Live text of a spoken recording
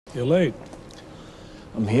You're late.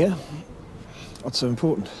 I'm here. What's so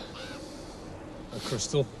important? A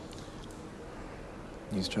crystal.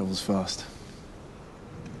 News travels fast.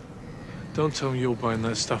 Don't tell me you're buying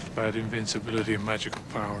that stuff about invincibility and magical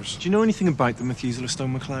powers. Do you know anything about the Methuselah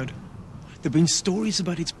Stone, MacLeod? There have been stories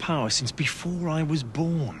about its power since before I was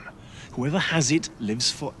born. Whoever has it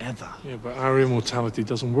lives forever. Yeah, but our immortality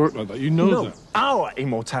doesn't work like that. You know that. Our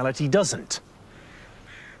immortality doesn't.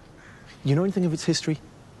 You know anything of its history?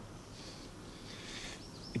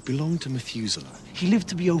 It belonged to Methuselah. He lived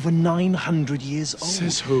to be over 900 years old.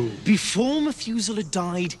 Says who? Before Methuselah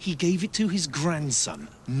died, he gave it to his grandson,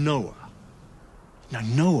 Noah. Now,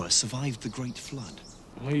 Noah survived the Great Flood.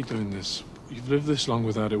 Why are you doing this? You've lived this long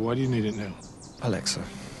without it. Why do you need it now? Alexa.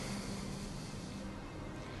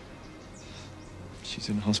 She's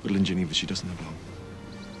in a hospital in Geneva. She doesn't have long.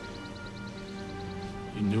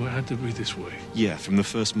 You knew it had to be this way. Yeah, from the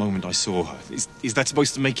first moment I saw her. Is that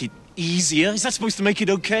supposed to make it easier? Is that supposed to make it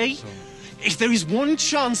okay? So, If there is one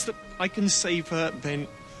chance that I can save her, then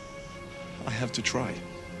I have to try.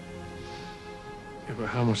 yeah, but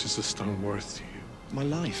how much is the stone worth to you? My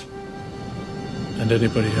life. And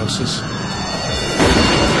anybody else's?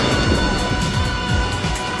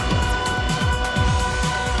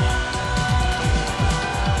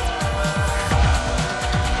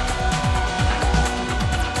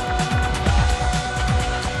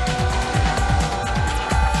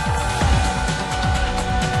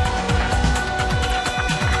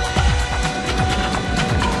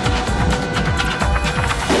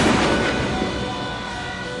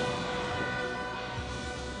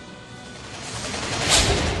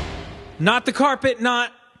 Not the carpet,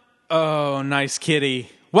 not... Oh, nice kitty.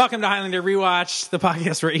 Welcome to Highlander Rewatch, the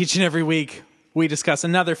podcast where each and every week we discuss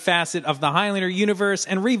another facet of the Highlander universe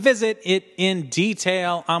and revisit it in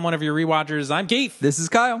detail. I'm one of your rewatchers. I'm Keith. This is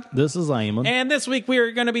Kyle. This is Ayman. And this week we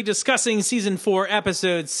are going to be discussing Season 4,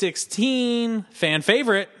 Episode 16, fan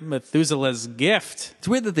favorite, Methuselah's Gift. It's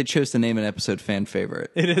weird that they chose to name an episode fan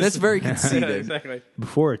favorite. It is. That's very conceited. Exactly.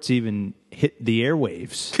 Before it's even hit the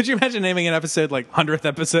airwaves. Could you imagine naming an episode like 100th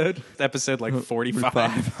episode? Episode like 45.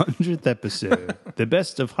 500th episode. The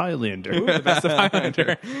best of Highlander. The best of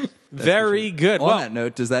Highlander. Very good. On that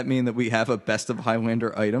note, does that mean that we have a best of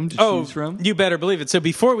Highlander item to Oh, choose from? you better believe it. So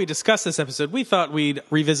before we discuss this episode, we thought we'd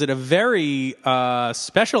revisit a very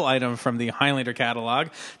special item from the Highlander catalog.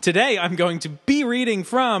 Today, I'm going to be reading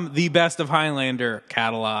from the Best of Highlander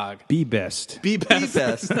catalog. Be best. Be The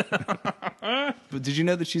best. best. But did you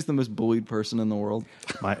know that she's the most bullied person in the world?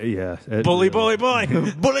 Bully, bully, bully.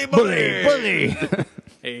 Bully, bully. Bully.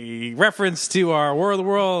 A reference to our War of the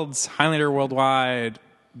Worlds Highlander Worldwide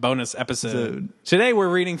bonus episode. Today, we're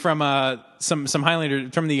reading from some Highlander,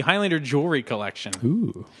 from the Highlander jewelry collection.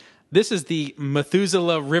 Ooh. This is the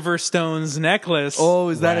Methuselah Riverstones necklace. Oh,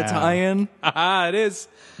 is that a Wow. tie-in? Ah, it is.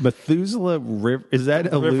 Methuselah River. Is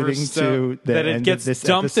that alluding Riverstone. to the that it end gets of this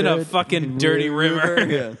dumped in a episode? fucking dirty river.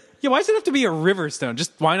 Yeah. Yeah, why does it have to be a river stone?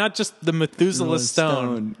 Just why not just the Methuselah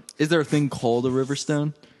stone? Is there a thing called a river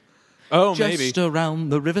stone? Oh, Just maybe. around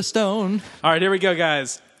the river stone. All right, here we go,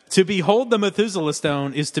 guys. To behold the Methuselah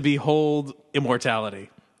stone is to behold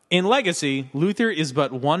immortality. In Legacy, Luther is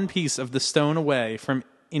but one piece of the stone away from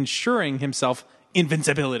ensuring himself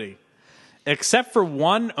invincibility. Except for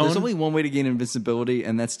one There's own... only one way to gain invincibility,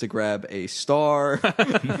 and that's to grab a star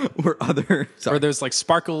or other... Sorry. Or there's like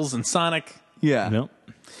Sparkles and Sonic. Yeah. No.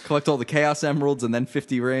 Collect all the Chaos Emeralds and then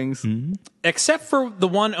 50 rings. Except for the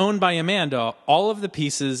one owned by Amanda, all of the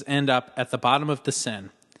pieces end up at the bottom of the Seine.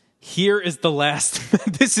 Here is the last.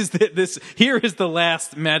 Here is the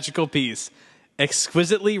last magical piece,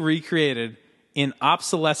 exquisitely recreated in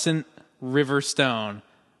obsolescent river stone.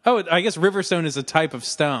 Oh, I guess river stone is a type of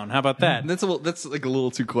stone. How about that? That's like a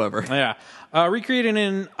little too clever. Yeah, recreated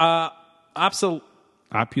in Opulescent?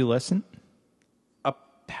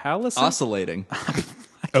 Oscillating.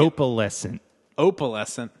 Opalescent.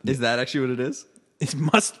 opalescent. Is that actually what it is? It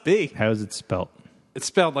must be. How is it spelt? It's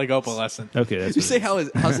spelled like opalescent. Okay, that's You what say it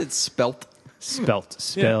how's it spelt? is. Spelled.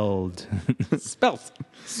 Spelt.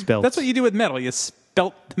 Spelt. That's what you do with metal. You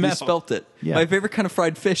spelt the You metal. spelt it. Yeah. My favorite kind of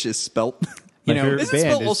fried fish is spelt. My You know, favorite Isn't band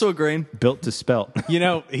spelt is also a grain? Built to spelt. You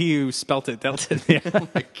know, he who spelt it dealt it. Oh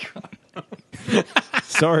my god.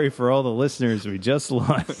 Sorry for all the listeners we just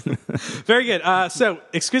lost. Very good. So,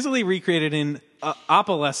 exquisitely recreated in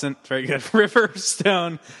opalescent, very good, river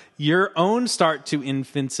stone, your own start to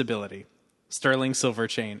invincibility. Sterling silver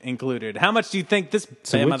chain included. How much do you think this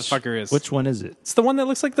bad motherfucker is? Which one is it? It's the one that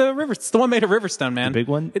looks like the river. It's the one made of riverstone, man. The big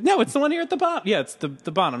one? No, it's the one here at the bottom. Yeah, it's the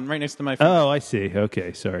bottom, right next to my finger. Oh, I see.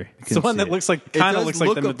 Okay, sorry. it's the one that looks like, It kind of does looks like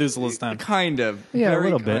look the Methuselah stone. Kind of. Yeah, a Very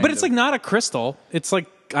little bit. kind But it's of. like not a crystal. It's like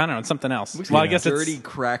I don't know, it's something else. Looks Well, like I guess dirty it's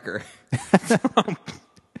cracker.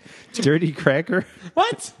 Dirty Cracker.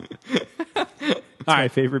 what? My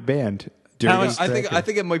favorite band. Dirty How much- Cracker. I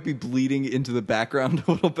think it might be bleeding into the background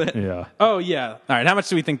a little bit. Yeah. Oh yeah. All right. How much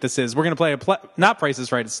do we think this is? We're gonna play not Price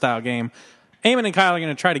is Right style game. Eamon and Kyle are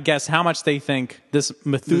gonna try to guess how much they think this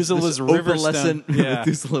Methuselah's Riverstone. opalescent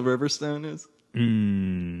Methuselah Riverstone is.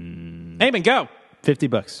 Eamon, go. $50.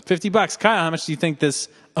 $50. Kyle, how much do you think this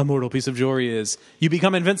immortal piece of jewelry is? You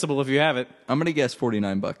become invincible if you have it. I'm gonna guess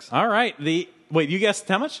 $49. All right. Wait, you guessed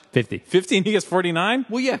how much? 50. 50 and you guessed 49?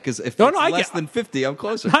 Well, yeah, because if No, it's no, I less get- than 50, I'm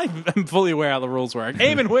closer. I'm fully aware how the rules work.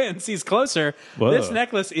 Eamon wins. He's closer. Whoa. This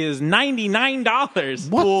necklace is $99.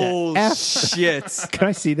 What the F? Bullshit. Can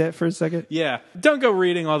I see that for a second? Yeah. Don't go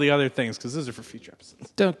reading all the other things because those are for future episodes.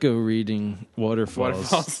 Don't go reading waterfalls.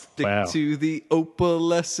 Waterfalls. Stick Wow. to the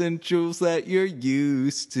opalescent jewels that you're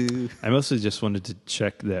used to. I mostly just wanted to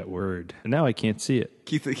check that word. And now I can't see it.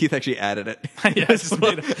 Keith actually added it. Yeah,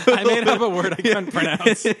 I made up a word I couldn't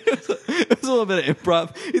pronounce. It was a little bit of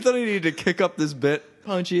improv. He thought he needed to kick up this bit.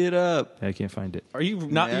 Punch it up. I can't find it. Are you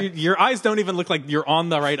not? Yeah. Your eyes don't even look like you're on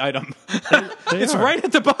the right item. They It's are. right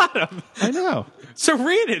at the bottom. I know. So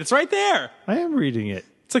read it. It's right there. I am reading it.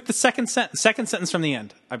 It's like the second sentence from the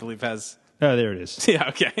end, I believe has. Oh, there it is. Yeah,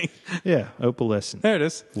 okay. Yeah, opalescent. There it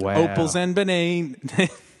is. Wow. Opals and banane.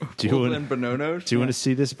 Do you And want Bononos. to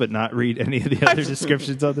see this but not read any of the other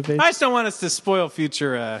descriptions on the page? I just don't want us to spoil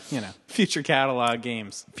future, future catalog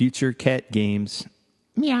games. Future cat games.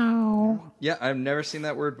 Meow. Yeah, I've never seen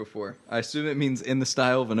that word before. I assume it means in the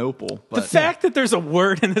style of an opal. But The fact that there's a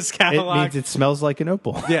word in this It catalog, means it smells like an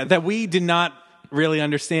opal. yeah, that we did not really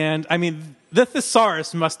understand. I mean, the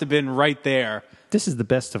thesaurus must have been right there. This is the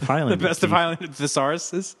best of The Highlander. best of Highlander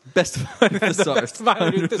thesauruses. best of The thesaurus. best of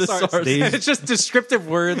Highlander thesaurus. Thesaurus. These- It's just descriptive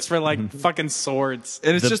words for like fucking swords.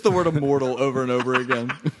 And it's just the word immortal over and over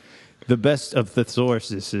again. The best of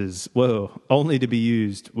thesauruses is, only to be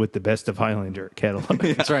used with the best of Highlander catalog.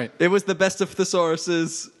 That's right. It was the best of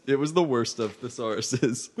thesauruses. It was the worst of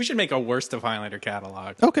thesauruses. We should make a worst of Highlander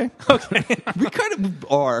catalog. Okay. We kind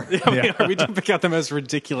of are. We do pick out the most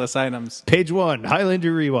ridiculous items. Page 1,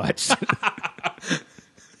 Highlander rewatch.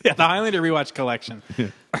 Yeah, the Highlander rewatch collection.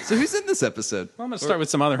 So who's in this episode? Well, I'm going to start with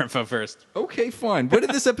some other info first. Okay, fine. When did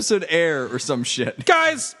this episode air or some shit?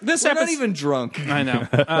 Guys, this We're episode... not even drunk. I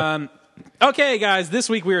know. Okay, guys, this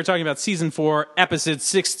week we were talking about Season 4, Episode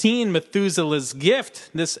 16, Methuselah's Gift.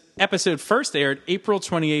 This episode first aired April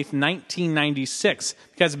 28th, 1996.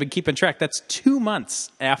 You guys have been keeping track. That's 2 months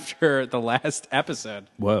after the last episode.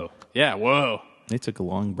 Whoa. Yeah, whoa. They took a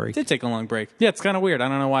long break. Did take a long break. Yeah, it's kind of weird. I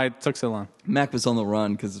don't know why it took so long. Mac was on the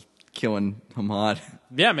run because of killing Hamad.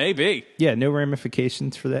 Yeah, maybe. Yeah, no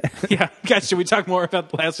ramifications for that. Yeah, guys, should we talk more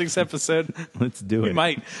about last week's episode? Let's do it. We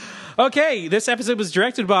might. Okay, this episode was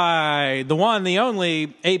directed by the one, the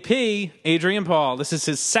only, AP, Adrian Paul. This is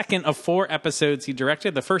his second of 4 episodes he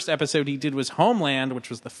directed. The first episode he did was Homeland, which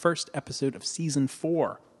was the first episode of Season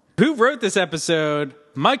 4. Who wrote this episode?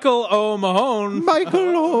 Michael O'Mahony.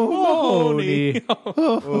 Michael O'Mahony.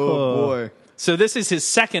 Oh, boy. So this is his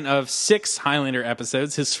second of 6 Highlander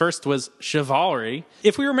episodes. His first was Chivalry.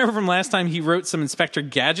 If we remember from last time, he wrote some Inspector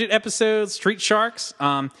Gadget episodes, Street Sharks.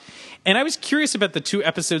 And I was curious about the 2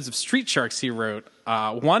 episodes of Street Sharks he wrote.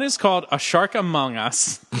 One is called A Shark Among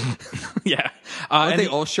Us. Yeah. Aren't And they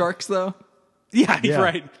all sharks, though? yeah, Yeah.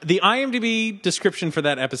 right. The IMDb description for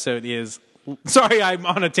that episode is... Sorry, I'm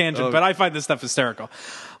on a tangent, but I find this stuff hysterical.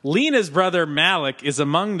 Lena's brother Malik is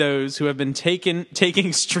among those who have been taking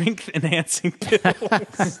strength-enhancing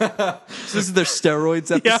pills. So this is their steroids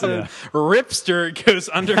Yeah. episode? Ripster goes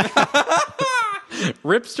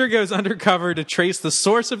Ripster goes undercover to trace the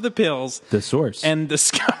source of the pills The source. and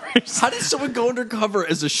discovers How did someone go undercover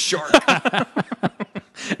as a shark?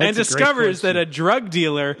 great discovers question. that a drug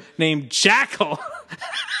dealer named Jackal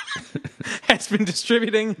has been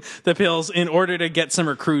distributing the pills in order to get some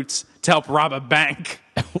recruits to help rob a bank.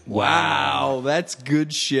 Wow, that's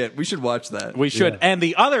good shit. We should watch that. We should. Yeah. And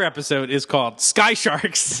the other episode is called Sky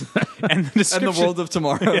Sharks. And the And the description, world of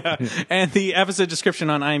tomorrow. yeah. And the episode description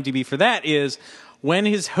on IMDb for that is when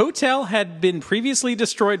his hotel had been previously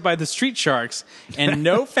destroyed by the Street Sharks and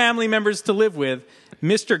no family members to live with,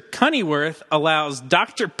 Mr. Cunnyworth allows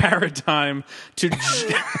Dr. Paradigm to...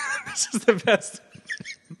 This is the best.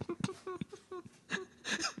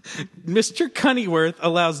 Mr. Cunnyworth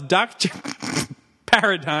allows Dr.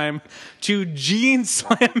 Paradigm to gene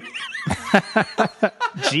slam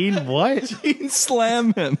Gene what?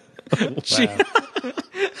 Slam him.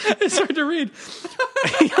 It's hard to read.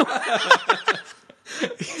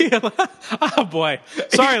 Oh boy.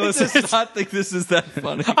 Sorry, I listeners. does not think this is that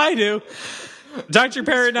funny. I do. Dr.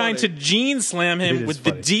 Paradigm to gene slam It him is with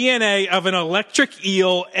funny. the DNA of an electric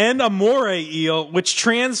eel and a moray eel, which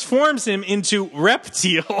transforms him into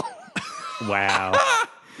Reptile. Wow.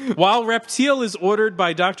 While Reptile is ordered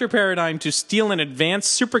by Dr. Paradigm to steal an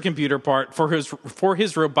advanced supercomputer part for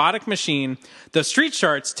his robotic machine, the Street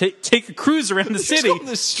Sharks take a cruise around the city. Call them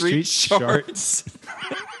the street sharks.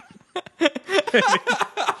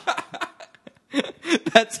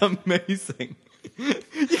 That's amazing. You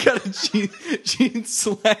gotta gene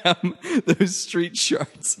slam those street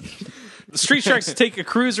sharks. The Street Sharks take a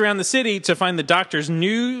cruise around the city to find the Doctor's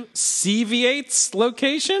new Seviates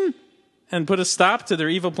location and put a stop to their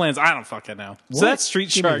evil plans. I don't fucking know. So that's Street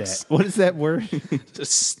Give me Sharks. that. What is that word?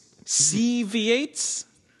 Seviates?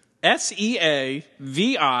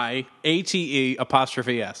 SEAVIATE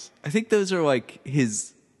apostrophe S. I think those are like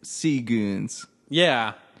his sea goons.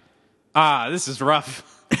 Yeah. This is rough.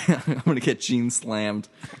 I'm gonna get gene slammed.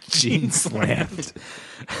 Gene slammed.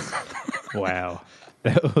 Wow.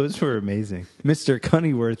 Those were amazing. Mr.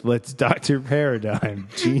 Cunnyworth lets Dr. Paradigm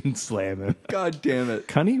gene slam him. God damn it.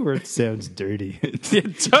 Cunnyworth sounds dirty.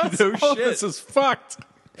 It does. All this is fucked.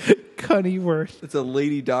 Cunnyworth. It's a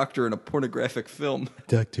lady doctor in a pornographic film.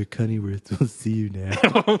 Dr. Cunnyworth will see you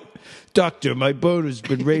now. Doctor, my boner's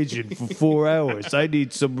been raging for 4 hours. I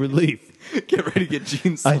need some relief. Get ready to get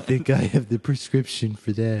gene I slammed. think I have the prescription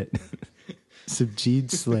for that. Some gene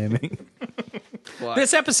slamming.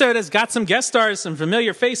 This episode has got some guest stars, some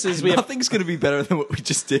familiar faces. We have Nothing's gonna be better than what we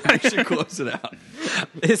just did. We should close it out.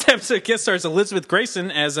 this episode guest stars Elizabeth Grayson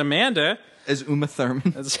as Amanda. As Uma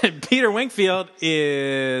Thurman. Peter Wingfield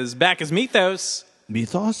is back as Mythos.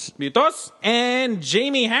 Mythos? And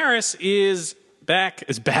Jamie Harris is back.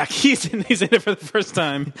 He's in it for the first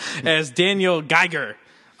time as Daniel Geiger.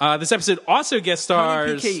 This episode also guest How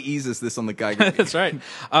many stars. PKEs is this on the Geiger? That's right.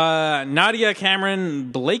 Nadia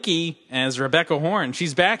Cameron Blakey as Rebecca Horn.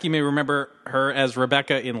 She's back. You may remember her as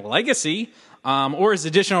Rebecca in Legacy, or as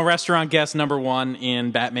additional restaurant guest number 1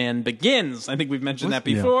 in Batman Begins. I think we've mentioned that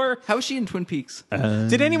before. How is she in Twin Peaks?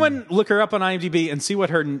 Did anyone look her up on IMDb and see what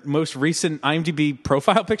her most recent IMDb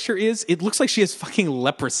profile picture is? It looks like she has fucking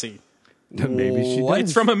leprosy. Maybe she What? does.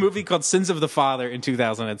 It's from a movie called Sins of the Father in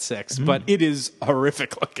 2006, but it is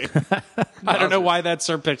horrific looking. I don't know why that's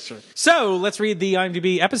her picture. So let's read the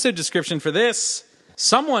IMDb episode description for this.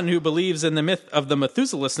 Someone who believes in the myth of the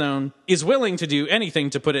Methuselah Stone is willing to do anything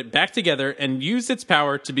to put it back together and use its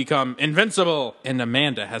power to become invincible. And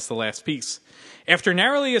Amanda has the last piece. After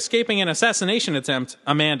narrowly escaping an assassination attempt,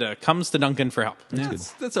 Amanda comes to Duncan for help.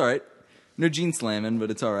 That's all right. No gene slamming, but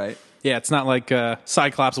it's all right. Yeah, it's not like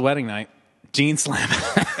Cyclops' wedding night. Gene slam.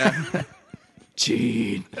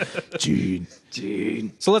 Gene.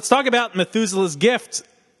 So let's talk about Methuselah's gift.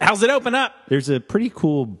 How's it open up? There's a pretty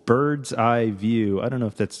cool bird's eye view. I don't know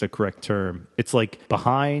if that's the correct term. It's like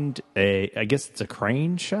behind I guess it's a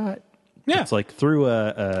crane shot. Yeah. It's like through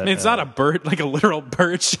I mean, it's not a bird, like a literal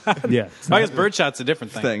bird shot. Yeah, it's I not guess bird shot's a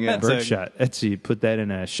different thing. Yeah. That's bird a- shot. That's you put that in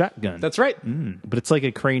a shotgun. That's right. But it's like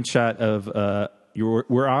a crane shot of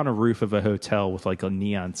we're on a roof of a hotel with like a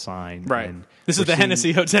neon sign. Right. and This is we're the seeing-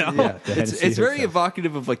 Hennessy Hotel. Yeah, the It's Hennessy very Hotel.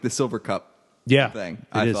 evocative of like the Silver Cup yeah, thing, it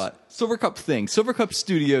I is. thought. Silver Cup thing. Silver Cup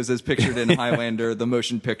Studios as pictured in Highlander, the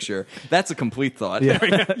motion picture. That's a complete thought. Yeah.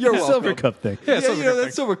 You're welcome. Silver Cup thing. Yeah, Silver you know, Cup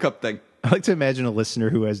that Silver Cup thing. I like to imagine a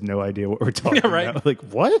listener who has no idea what we're talking Yeah, right. about. Like,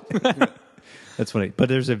 what? That's funny. But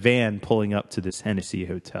there's a van pulling up to this Hennessy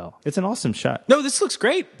hotel. It's an awesome shot. No, this looks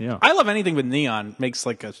great. Yeah. I love anything with neon. Makes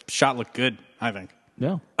like a shot look good, I think.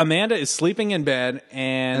 No. Amanda is sleeping in bed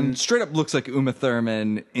And straight up looks like Uma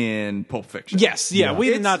Thurman in Pulp Fiction. yes, yeah, we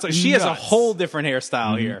did It's not. She has a nuts. whole different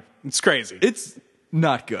hairstyle here. It's crazy. It's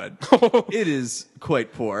not good. It is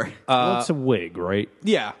quite poor. Well, it's a wig, right?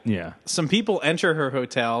 yeah. Yeah. Some people enter her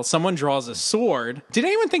hotel. Someone draws a sword. Did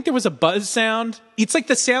anyone think there was a buzz sound? It's like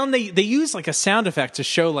the sound they use like a sound effect to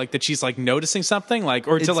show like that she's like noticing something, like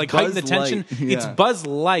or to It's like heighten the tension. Buzz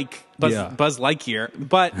Light. It's Yeah. Buzz Lightyear,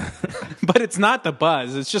 but but it's not the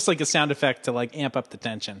buzz. It's just like a sound effect to like amp up the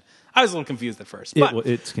tension. I was a little confused at first, but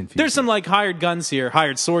It's confusing. there's some like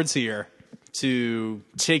hired swords here to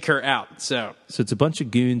take her out. So So it's a bunch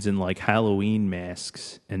of goons in like Halloween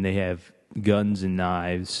masks, and they have guns and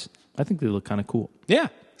knives. I think they look kind of cool. yeah,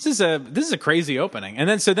 this is a crazy opening. And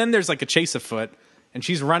then there's like a chase afoot, and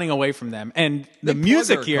she's running away from them. And the They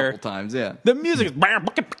music plug her a here, couple times, yeah. the music is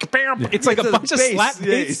it's like a The bunch of bass, slap yeah,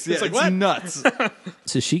 bass. yeah, It's like it's what? nuts.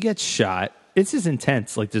 So she gets shot. This is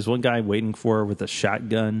intense. Like there's one guy waiting for her with a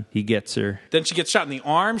shotgun. He gets her. Then she gets shot in the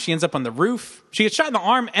arm. She ends up on the roof. She gets shot in the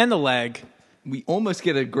arm and the leg. We almost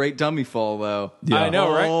get a great dummy fall, though. I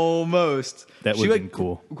know, right? Almost. That She, would've been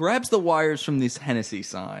cool. Grabs the wires from this Hennessy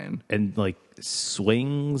sign. And like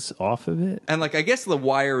swings off of it. And like I guess the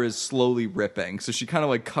wire is slowly ripping, so she kind of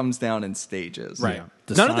like comes down in stages. Right.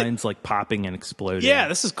 The None of the- signs like popping and exploding. Yeah,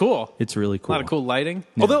 this is cool. It's really A cool. lot of cool lighting.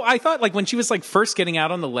 Although I thought like when she was like first getting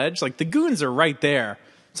out on the ledge, like the goons are right there.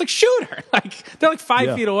 It's like shoot her. Like they're like 5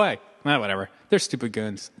 Yeah. feet away. Whatever. They're stupid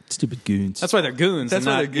goons. Stupid goons. That's why they're goons. That's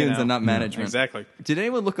and why not, they're goons and not management. Exactly. Did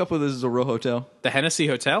anyone look up whether this is a real hotel? The Hennessy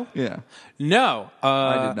Hotel? Yeah. No.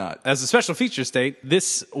 I did not. As a special feature state,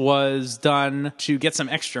 this was done to get some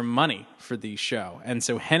extra money for the show. And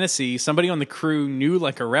so Hennessy, somebody on the crew knew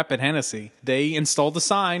like a rep at Hennessy. They installed a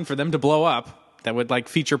sign for them to blow up that would like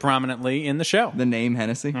feature prominently in the show. The name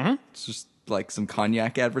Hennessy? It's just like some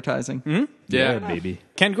cognac advertising? Yeah, baby.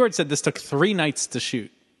 Ken Gord said this took 3 nights to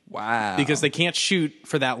shoot Wow. because they can't shoot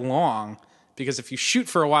for that long. Because if you shoot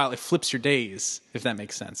for a while, it flips your days, if that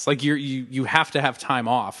makes sense. Like you have to have time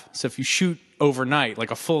off. So if you shoot overnight,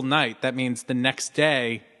 like a full night, that means the next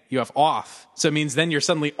day you have off. So it means then you're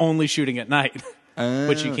suddenly only shooting at night,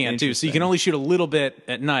 which you can't do. So you can only shoot a little bit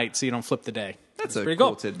at night so you don't flip the day. That's It's a pretty cool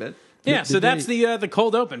cool. tidbit. Yeah, so Did that's they- the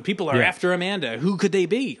cold open. People are Yeah. after Amanda. Who could they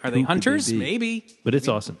be? Are they Who could they hunters? be? Maybe. But it's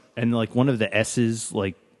awesome. And like one of the S's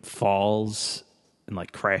like falls and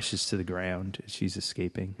like crashes to the ground as she's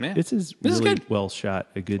escaping. Yeah. This is This is really good. well shot.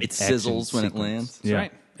 A good It action sizzles when it sequence. lands. That's Yeah.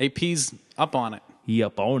 right. AP's up on it. He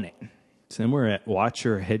up on it. So then we're at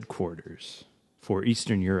Watcher headquarters for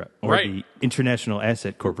Eastern Europe, or Right. the International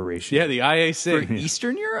Asset Corporation. Yeah, the IAC. For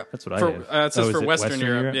Eastern Europe? That's what I For- have. it says is for Western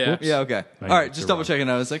Europe, yeah. Whoops. Yeah, okay. My All right, notes just are double wrong. checking.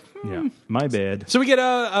 I was like, Yeah, my bad. So we get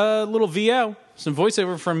a little VO, some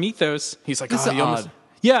voiceover from Mythos. He's like, This is you almost, odd.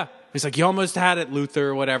 yeah. He's like, you almost had it, Luther,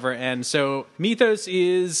 or whatever. And so Mythos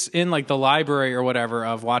is in like the library or whatever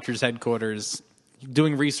of Watcher's headquarters,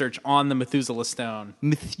 doing research on the Methuselah Stone.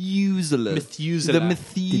 Methuselah. Methuselah. The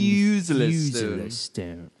Methuselah Methuselah stone.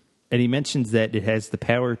 stone. And he mentions that it has the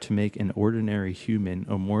power to make an ordinary human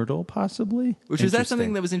immortal, possibly. Which was that something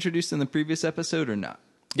Interesting. that was introduced in the previous episode or not?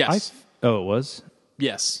 Yes. Oh, it was?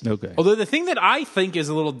 Yes. Okay. Although the thing that I think is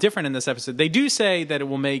a little different in this episode, they do say that it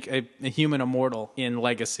will make a human immortal in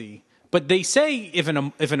Legacy. But they say if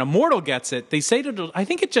an immortal gets it, they say that I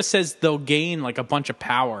think it just says they'll gain like a bunch of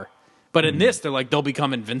power. But in this, they're like they'll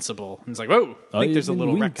become invincible. And it's like, whoa! I think there's a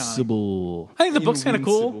little retcon. Invincible. I think the book's kind of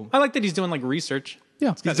cool. Invincible. I like that he's doing like research.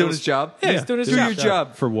 Yeah. He's doing his job? Yeah, he's doing his Do job. your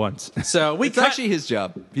job. For once. So we It's cut. actually his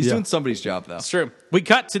job. He's Yeah. doing somebody's job, though. It's true. We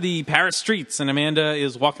cut to the Paris streets, and Amanda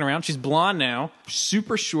is walking around. She's blonde now.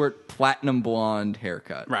 Super short, platinum blonde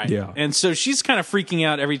haircut. Right. Yeah. And so she's kind of freaking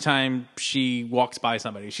out every time she walks by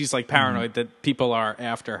somebody. She's like paranoid that people are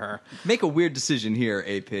after her. Make a weird decision here,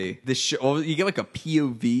 AP. You get like a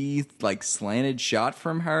POV, like slanted shot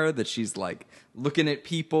from her that she's like looking at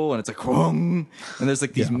people, and it's like, whong, and there's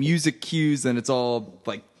like these Yeah. music cues, and it's all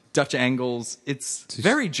like Dutch angles. It's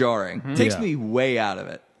very jarring. Takes Yeah. me way out of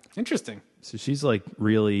it. Interesting. So she's like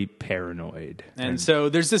really paranoid. And so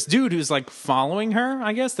there's this dude who's like following her,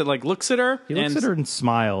 I guess, that like looks at her. He looks and at her and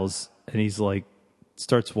smiles, and he's like,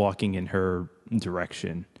 starts walking in her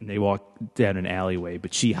direction. And they walk down an alleyway,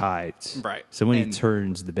 but she hides. Right. So when And- he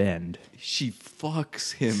turns the bend, She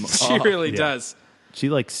fucks him She up really Yeah. does. she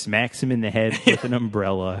like smacks him in the head with an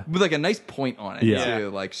umbrella, with like a nice point on it Yeah. too.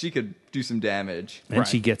 Like she could do some damage. and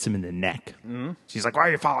she gets him in the neck. She's like, "Why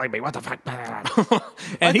are you following me? What the fuck?"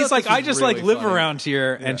 And he's thought like, this I was just really like live funny. around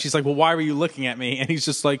here. And she's like, well, why were you looking at me? And he's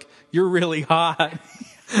just like, you're really hot.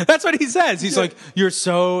 That's what he says. He's like, you're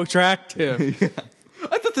so attractive.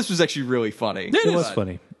 I thought this was actually really funny. It was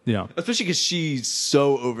funny. Yeah. Especially because she's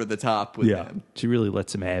so over the top with Yeah. him. She really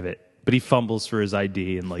lets him have it. But he fumbles for his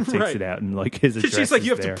ID and like takes Right. it out and like his address She's like, is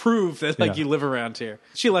you have there. to prove that like Yeah. you live around here.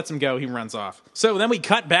 She lets him go. He runs off. So then we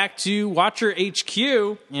cut back to Watcher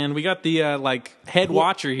HQ, and we got the like head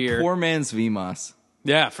watcher here. Poor man's VMOS.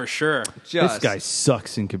 Yeah, for sure. This Just guy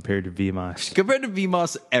sucks in compared to VMOS. compared to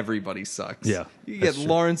VMOS, everybody sucks. Yeah, You that's get true.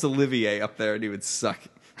 Laurence Olivier up there and he would suck.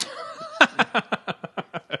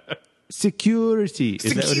 Security.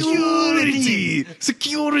 Is that what it's- Security!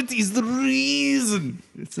 Security's the reason.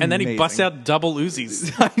 It's And then he amazing. busts out double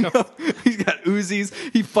Uzis. I know. He's got Uzis.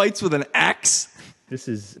 He fights with an axe. This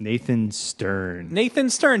is Nathan Stern. Nathan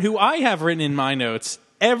Stern, who I have written in my notes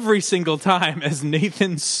every single time as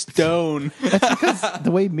Nathan Stone.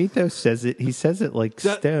 The way Mythos says it, he says it like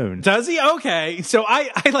Stone. Does he? Okay. So I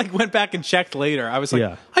like went back and checked later. I was like,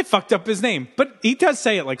 Yeah. I fucked up his name. But he does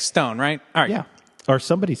say it like Stone, right? All right. Yeah. Or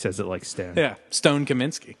somebody says it like Stone. Yeah. Stone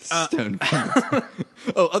Kaminsky. Stone.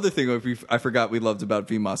 Oh, other thing I forgot we loved about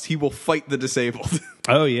VMOS. He will fight the disabled.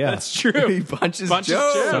 Oh yeah, That's true. He punches Punches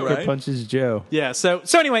Joe, Joe. Sucker right? punches Joe. Yeah, so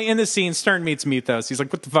anyway, in this scene, Stern meets Mythos. He's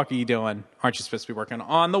like, "What the fuck are you doing? Aren't you supposed to be working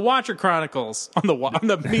on the Watcher Chronicles? On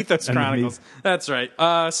the Mythos Chronicles?" That's right.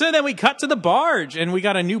 So then we cut to the barge, and we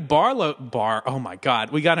got a new bar. Oh my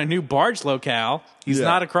god, we got a new barge locale. He's Yeah.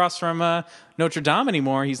 not across from Notre Dame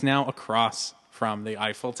anymore. He's now across from the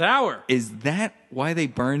Eiffel Tower. Is that why they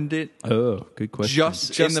burned it? Oh, good question.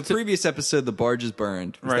 Just in the to- previous episode, the barge is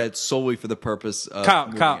burned. Was Right. that solely for the purpose of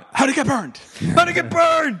moving Kyle, it? how'd it get burned? How'd it get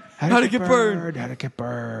burned? How'd it get burned? How'd it get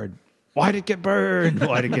burned? Why'd it get burned?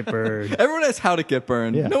 Why'd it get burned? Everyone asks how'd it get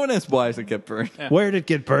burned. Yeah. No one asks why it get burned. Where'd it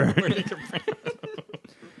get burned?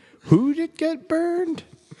 Who'd it get burned?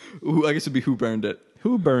 Ooh, I guess it'd be who burned it.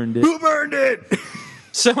 Who burned it? Who burned it?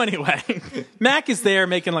 So anyway, Mac is there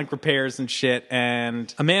making like repairs and shit,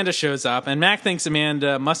 and Amanda shows up, and Mac thinks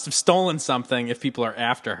Amanda must have stolen something if people are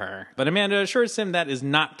after her. But Amanda assures him that is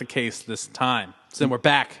not the case this time. So then we're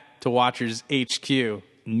back to Watchers HQ.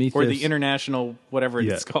 Mythos- Or the international, whatever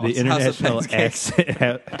Yeah, it's called. the International Pancakes.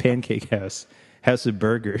 Pancake House. House of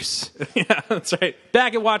Burgers. Yeah, that's right.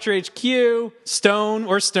 Back at Watcher HQ,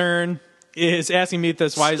 Stern is asking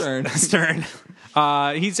Mythos why Stern.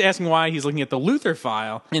 he's asking why he's looking at the Luther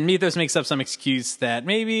file, and Mythos makes up some excuse that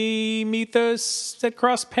maybe Mythos had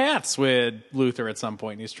crossed paths with Luther at some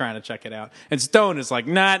point. And he's trying to check it out, and Stone is like,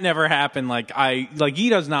 "Nah, it never happened. He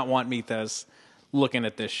does not want Mythos looking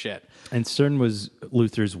at this shit." And Stern was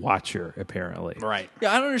Luther's watcher, apparently. Right.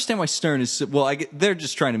 Yeah, I don't understand why Stern is. Well, they're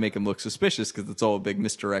just trying to make him look suspicious because it's all a big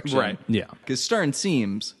misdirection. Right. Yeah. Because Stern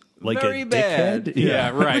seems Like very a bad. dickhead? Yeah,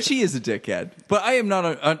 right. Which he is a dickhead. But I am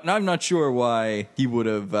not. I'm not sure why he would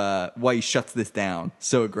have. Why he shuts this down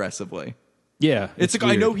so aggressively. Yeah. It's like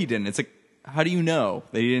weird. I know he didn't. It's like, how do you know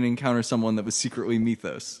that he didn't encounter someone that was secretly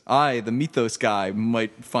Mythos? I, the Mythos guy,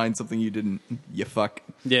 might find something you didn't. You fuck.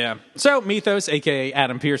 Yeah. So Mythos, aka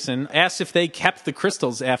Adam Pearson, asks if they kept the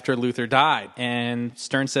crystals after Luther died, and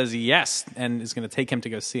Stern says yes, and is going to take him to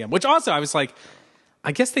go see him. Which also, I was like,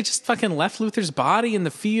 I guess they just fucking left Luther's body in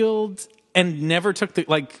the field and never took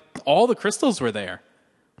all the crystals were there.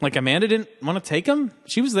 Like Amanda didn't want to take them.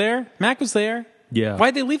 She was there. Mac was there. Yeah.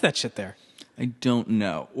 Why'd they leave that shit there? I don't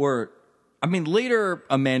know. Or, I mean, later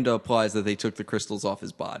Amanda applies that they took the crystals off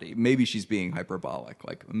his body. Maybe she's being hyperbolic.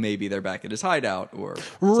 Like maybe they're back at his hideout or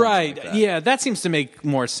something Right. like that. Yeah, that seems to make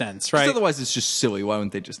more sense, 'Cause right? otherwise, it's just silly. Why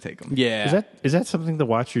wouldn't they just take them? Yeah. Is that something the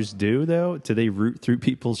Watchers do, though? Do they root through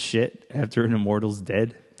people's shit after an immortal's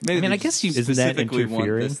dead? Maybe I mean, they I guess just you- Isn't that specifically want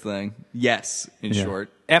interfering? this thing. Yes, in Yeah. short.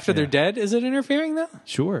 After they're dead, is it interfering though?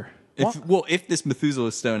 Sure. If this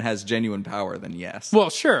Methuselah stone has genuine power, then yes. Well,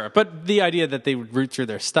 sure, but the idea that they would root through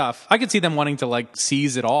their stuff, I could see them wanting to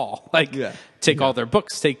seize it all, Yeah. take all their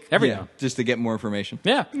books, take everything. just to get more information.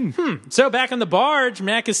 Yeah. So back on the barge,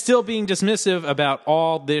 Mac is still being dismissive about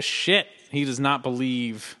all this shit. He does not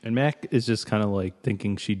believe. And Mac is just kind of like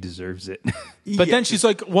thinking she deserves it. But then she's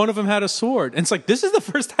like, one of them had a sword, and it's like, this is the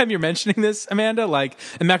first time you're mentioning this, Amanda.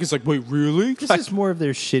 And Mac is like, wait, really? This is more of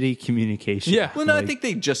their shitty communication. Yeah. Well, no, I Like, think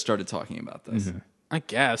they just started talking about this. I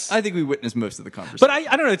guess. I think we witnessed most of the conversation. But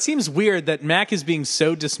I don't know. It seems weird that Mac is being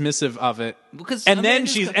so dismissive of it, Because and then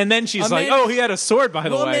Amanda's she's like, "Oh, he had a sword, by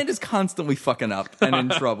the Well, way." Amanda's constantly fucking up and in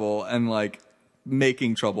trouble and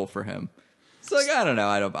making trouble for him. So I don't know.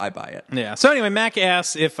 I buy it. Yeah. So anyway, Mac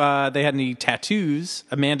asks if they had any tattoos.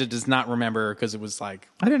 Amanda does not remember because it was I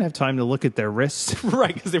didn't have time to look at their wrists.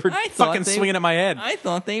 right because they were fucking swinging at my head. I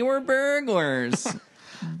thought they were burglars.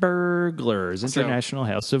 Burglars. International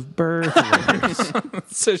House of Burglars.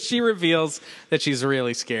 So she reveals that she's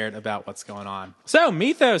really scared about what's going on. So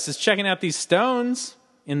Mythos is checking out these stones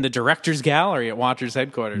in the director's gallery at Watcher's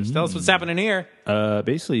headquarters. Tell us what's happening here.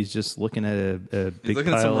 Basically, he's just looking at a big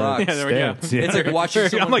looking at some pile of rocks. Yeah, there we go. stones. Yeah. It's like watching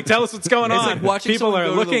someone. I'm like, tell us what's going It's on. like watching People someone are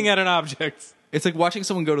go to looking the- at an object. It's like watching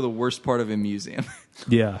someone go to the worst part of a museum.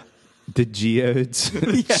 Yeah. The geodes.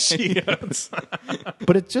 Geodes.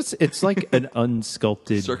 But it's like an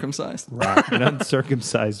unsculpted Circumcised. rock, an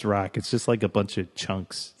uncircumcised rock. It's just like a bunch of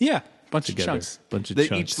chunks Yeah, bunch of together. chunks. Bunch of They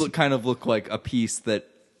chunks. each kind of look like a piece that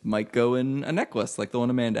might go in a necklace, like the one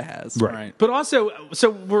Amanda has. Right. Right. But also, so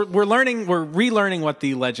we're relearning what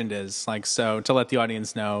the legend is. So to let the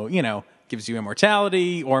audience know, gives you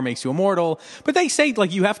immortality or makes you immortal. But they say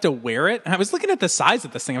you have to wear it. And I was looking at the size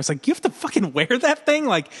of this thing. I was like, you have to fucking wear that thing?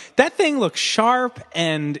 That thing looks sharp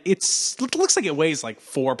and it looks like it weighs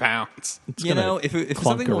 4 pounds. You know, if clunk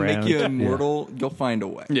something will make around. you Yeah. immortal, you'll find a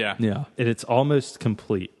way. Yeah. Yeah, and it's almost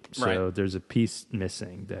complete. So Right. there's a piece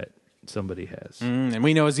missing that Somebody has. And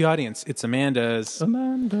we know as the audience, it's Amanda's.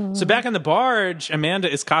 Amanda. So back on the barge,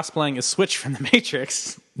 Amanda is cosplaying a Switch from the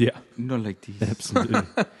Matrix. Yeah. No like this. Absolutely.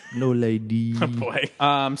 No lady. Boy.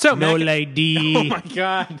 No So Mac lady. oh my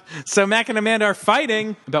God. So Mac and Amanda are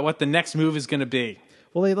fighting about what the next move is going to be.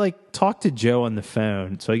 Well, they like talk to Joe on the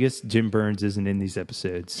phone, so I guess Jim Burns isn't in these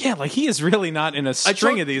episodes. Yeah, like he is really not in a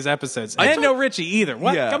string of these episodes. And no Richie either.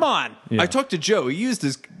 What? Yeah. Come on. Yeah. I talked to Joe. He used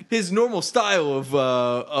his normal style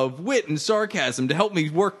of wit and sarcasm to help me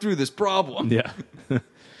work through this problem. Yeah. The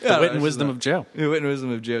wit and wisdom of Joe. The wit and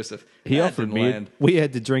wisdom of Joseph. He That offered didn't me. land. We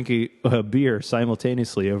had to drink a beer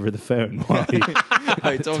simultaneously over the phone while he.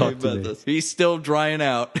 I told me Talk to about me. this. He's still drying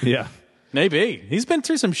out. Yeah. Maybe. He's been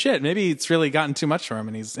through some shit. Maybe it's really gotten too much for him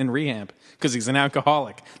and he's in rehab because he's an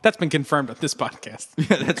alcoholic. That's been confirmed on this podcast.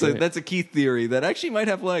 That's a key theory that actually might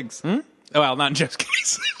have legs. Oh, well, not in Joe's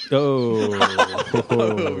case. Oh.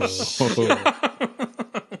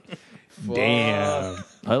 Damn.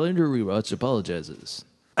 Highlander Rewatch apologizes.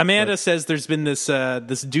 Amanda says there's been this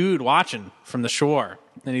dude watching from the shore,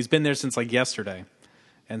 and he's been there since like yesterday.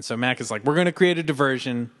 And so Mac is like, we're going to create a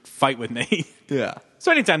diversion, fight with me. Yeah.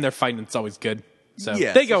 So anytime they're fighting, it's always good. So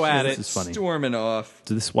Yes, they go at this it. is funny. Storming off.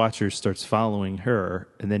 So this watcher starts following her,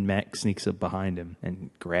 and then Mac sneaks up behind him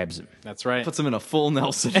and grabs him. That's right. Puts him in a full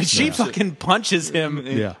Nelson. And she fucking punches him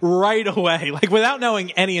Yeah. right away. Like, without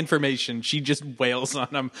knowing any information, she just wails on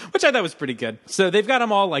him, which I thought was pretty good. So they've got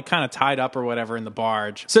him all, like, kind of tied up or whatever in the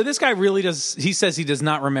barge. So this guy really he says he does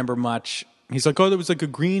not remember much. He's like, oh, there was, like, a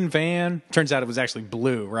green van. Turns out it was actually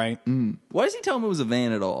blue, right? Why does he tell him it was a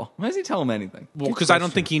van at all? Why does he tell him anything? Well, because I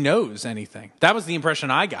don't think he knows anything. That was the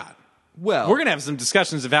impression I got. Well, We're going to have some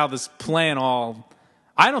discussions of how this plan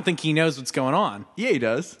I don't think he knows what's going on. yeah, he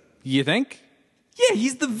does. You think? Yeah,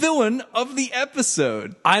 he's the villain of the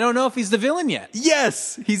episode. I don't know if he's the villain yet.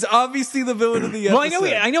 Yes, he's obviously the villain of the Well,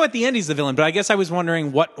 episode. I know at the end he's the villain, but I guess I was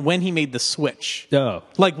wondering when he made the switch. Oh.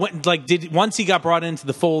 Once he got brought into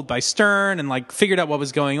the fold by Stern and like figured out what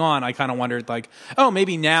was going on, I kind of wondered like, oh,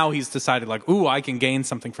 maybe now he's decided like, ooh, I can gain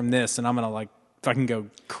something from this, and I'm gonna like fucking go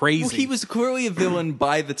crazy. Well, he was clearly a villain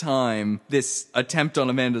by the time this attempt on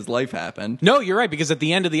Amanda's life happened. No, you're right, because at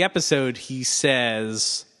the end of the episode he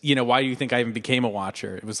says, you know, why do you think I even became a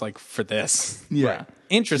Watcher? It was like for this. Yeah.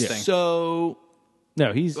 Interesting. So,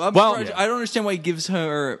 No, he's. I don't understand why he gives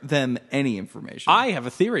them any information. I have a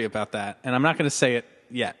theory about that, and I'm not going to say it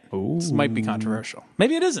yet. This might be controversial.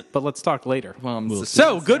 Maybe it isn't, but let's talk later.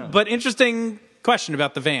 So good, but interesting question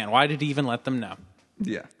about the van. Why did he even let them know?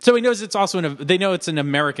 Yeah. So he knows it's also they know it's an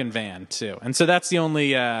American van too, and so that's the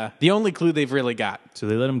only clue they've really got. So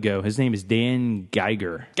they let him go. His name is Dan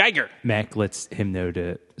Geiger. Geiger, Mac lets him know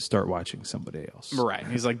to start watching somebody else. right?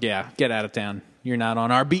 He's like, yeah, get out of town. You're not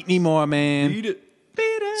on our beat anymore, man. Beat it.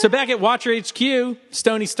 So back at Watcher HQ,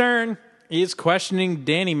 Stony Stern is questioning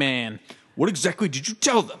Danny Man. What exactly did you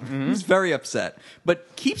tell them? He's very upset,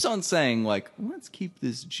 but keeps on saying, like, let's keep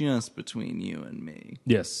this just between you and me.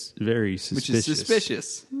 Yes, very suspicious. Which is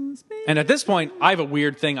suspicious. And at this point, I have a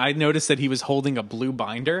weird thing. I noticed that he was holding a blue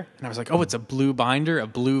binder, and I was like, oh, it's a blue binder, a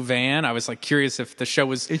blue van. I was like curious if the show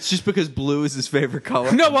was... It's just because blue is his favorite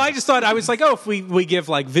color. No, well, I just thought, I was like, oh, if we give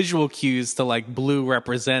like visual cues to like blue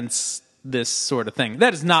represents this sort of thing.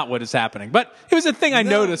 That is not what is happening. But it was a thing I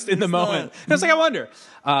noticed in the it's moment. not. And I was like, I wonder.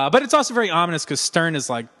 But it's also very ominous because Stern is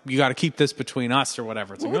like, you got to keep this between us or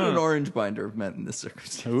whatever. It's What like, would oh. an orange binder have meant in this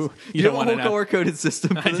circumstance? Ooh, you don't know a wanna whole know. color-coded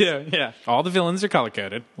system for I this? do, yeah. All the villains are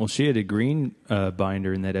color-coded. Well, she had a green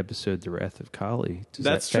binder in that episode, The Wrath of Kali. Does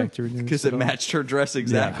That's that true. factor into Because this it at all? matched her dress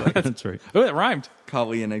exactly. Yeah, that's right. Oh, that rhymed.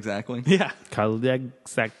 Colleen exactly. Yeah. Kali,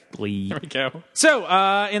 exactly. There we go. So,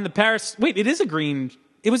 in the Paris... Wait, it is a green...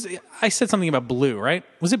 It was... I said something about blue, right?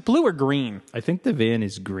 Was it blue or green? I think the van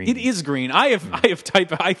is green. It is green. I have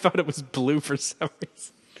typed... I thought it was blue for some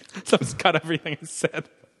reason. So it's cut everything I said.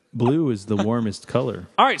 Blue is the warmest color.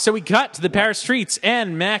 All right, so we cut to the Paris streets,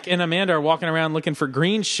 and Mac and Amanda are walking around looking for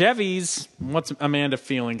green Chevys. What's Amanda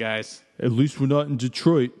feeling, guys? At least we're not in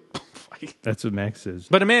Detroit. That's what Max says.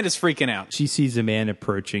 But Amanda's freaking out. She sees a man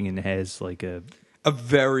approaching and has like a... A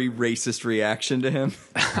very racist reaction to him.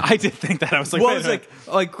 I did think that. I was like, Well, wait it's a minute.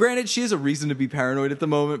 like, granted, she has a reason to be paranoid at the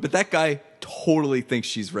moment, but that guy totally thinks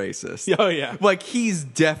she's racist. Oh, yeah. Like, he's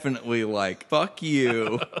definitely like, fuck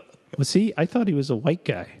you. Was he? I thought he was a white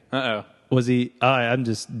guy. Uh-oh. Was he? I'm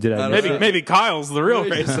just... Did I miss don't it? Maybe Kyle's the real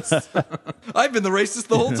racist. I've been the racist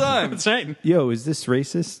the whole time. That's right. Yo, is this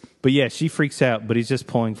racist? But yeah, she freaks out, but he's just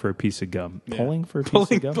pulling for a piece of gum. Pulling for a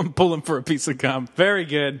piece of gum? Pulling for a piece of gum. Very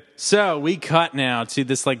good. So we cut now to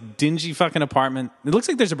this like dingy fucking apartment. It looks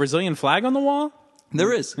like there's a Brazilian flag on the wall.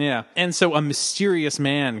 There is. Yeah. And so a mysterious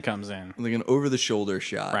man comes in. Like an over-the-shoulder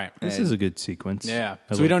shot. Right. This is a good sequence. Yeah.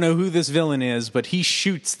 I So we like- don't know who this villain is, but he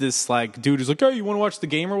shoots this like dude who's like, "Hey, you want to watch the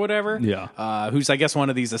game or whatever?" Yeah. Who's I guess one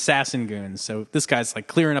of these assassin goons. So this guy's like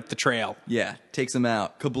clearing up the trail. Yeah, takes him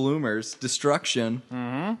out. Kabloomers, destruction.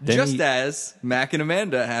 Then Just he- as Mac and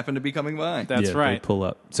Amanda happen to be coming by. That's yeah, right. They pull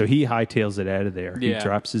up. So he hightails it out of there. Yeah. He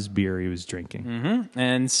drops his beer he was drinking.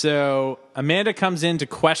 And so Amanda comes in to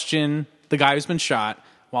question the guy who's been shot,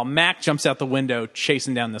 while Mac jumps out the window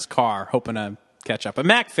chasing down this car, hoping to catch up. But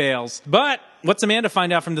Mac fails. But what's Amanda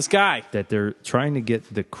find out from this guy? That they're trying to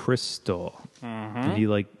get the crystal. And he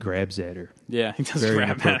like grabs at her. Yeah, he does Very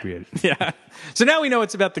grab at it. inappropriate. Yeah. So now we know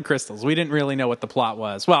it's about the crystals. We didn't really know what the plot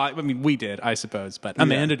was. Well, I mean, we did, I suppose, but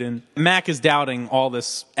Amanda didn't. Mac is doubting all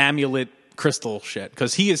this amulet crystal shit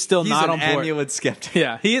because he is still He's not an on board. amulet skeptic.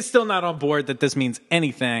 Yeah, he is still not on board that this means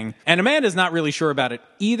anything. And Amanda's not really sure about it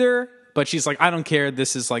either, but she's like, I don't care.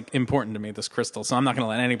 This is like important to me, this crystal, so I'm not going to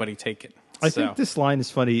let anybody take it. I think this line is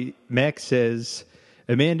funny. Max says,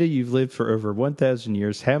 Amanda, you've lived for over 1,000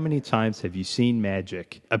 years. How many times have you seen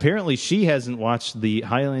magic? Apparently, she hasn't watched the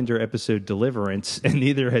Highlander episode Deliverance, and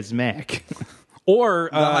neither has Mac. Or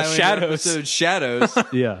The Highlander Shadows. episode Shadows.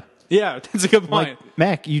 Yeah. Yeah, that's a good point. Like,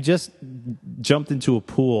 Mac, you just jumped into a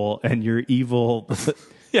pool, and your evil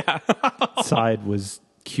Yeah. side was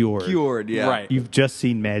cured. Cured, yeah. Right. You've just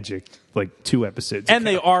seen magic like 2 episodes And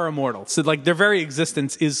ago. they are immortal. So, like, their very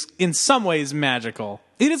existence is, in some ways, magical.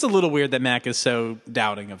 It is a little weird that Mac is so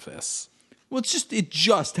doubting of this. Well, it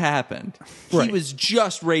just happened. Right. He was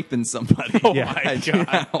just raping somebody. Oh, Yeah. my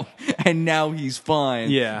God. And now he's fine.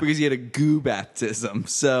 Yeah. Because he had a goo baptism.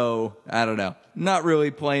 So, I don't know. Not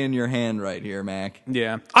really playing your hand right here, Mac.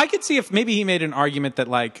 Yeah. I could see if maybe he made an argument that,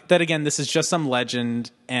 like, that again, this is just some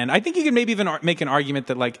legend. And I think you could maybe even make an argument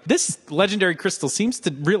that, like, this legendary crystal seems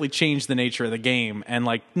to really change the nature of the game. And,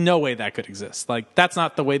 like, no way that could exist. Like, that's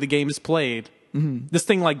not the way the game is played. This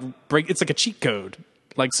thing, like, it's like a cheat code.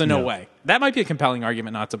 Like, so no Yeah. way. That might be a compelling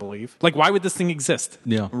argument not to believe. Like, why would this thing exist?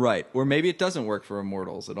 Yeah. Right. Or maybe it doesn't work for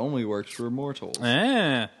immortals. It only works for immortals.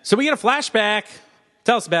 So we get a flashback.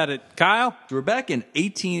 Tell us about it, Kyle. So we're back in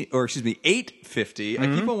 850. I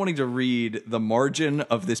keep on wanting to read the margin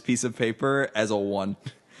of this piece of paper as a 1.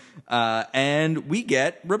 And we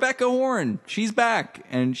get Rebecca Horn. She's back,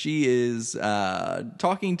 and she is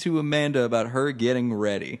talking to Amanda about her getting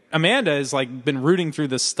ready. Amanda has like been rooting through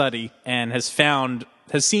this study and has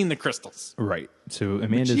seen the crystals. Right. So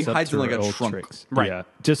Amanda's she up hides to in, like, her a old trunk. tricks. Right. Yeah.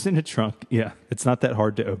 Just in a trunk. Yeah. It's not that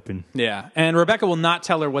hard to open. Yeah, and Rebecca will not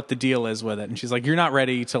tell her what the deal is with it, and she's like, "You're not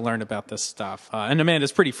ready to learn about this stuff." And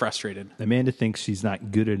Amanda's pretty frustrated. Amanda thinks she's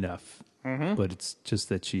not good enough, but it's just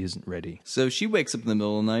that she isn't ready. So she wakes up in the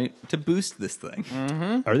middle of the night to boost this thing.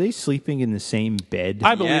 Are they sleeping in the same bed?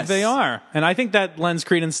 I believe Yes. they are, and I think that lends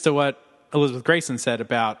credence to what Elizabeth Grayson said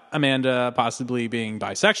about Amanda possibly being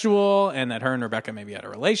bisexual, and that her and Rebecca maybe had a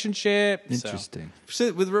relationship. So- Interesting.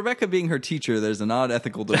 So with Rebecca being her teacher, there's an odd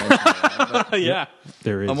ethical dimension. there, but- Yeah.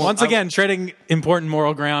 There is. Once again, treading important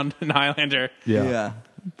moral ground in Highlander. yeah. yeah.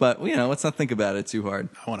 But, let's not think about it too hard.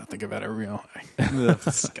 I want to think about it real. That's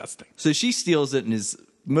disgusting. So she steals it and is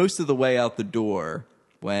most of the way out the door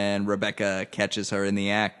when Rebecca catches her in the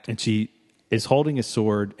act. And she is holding a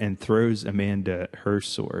sword and throws Amanda her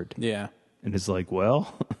sword. Yeah. And is like,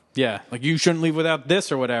 well, Yeah, like you shouldn't leave without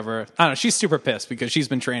this or whatever. I don't know. She's super pissed because she's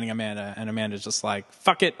been training Amanda, and Amanda's just like,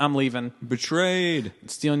 fuck it, I'm leaving. Betrayed.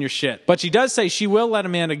 Stealing your shit. But she does say she will let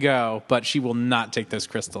Amanda go, but she will not take those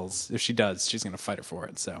crystals. If she does, she's going to fight her for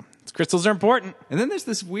it. So crystals are important. And then there's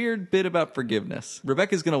this weird bit about forgiveness.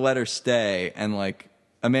 Rebecca's going to let her stay, and,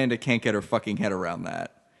 Amanda can't get her fucking head around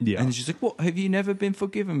that. Yeah. And she's like, well, have you never been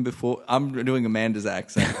forgiven before? I'm doing Amanda's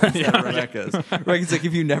accent instead of Rebecca's. Rebecca's like,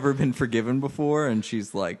 have you never been forgiven before? And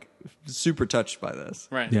she's like, super touched by this.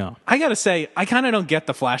 Right. Yeah. I got to say, I kind of don't get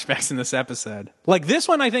the flashbacks in this episode. Like this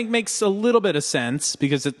one, I think makes a little bit of sense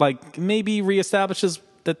because it maybe reestablishes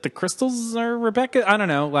that the crystals are Rebecca. I don't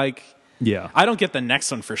know. yeah. I don't get the next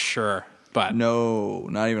one for sure. But No,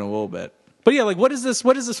 not even a little bit. But yeah, what does this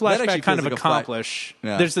actually flashback kind feels of like a accomplish?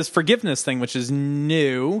 Yeah. There's this forgiveness thing, which is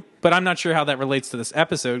new, but I'm not sure how that relates to this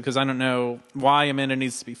episode because I don't know why Amanda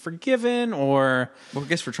needs to be forgiven or. Well, I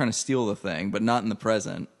guess we're trying to steal the thing, but not in the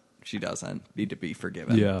present. She doesn't need to be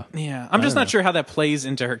forgiven. Yeah. Yeah, I'm just not sure how that plays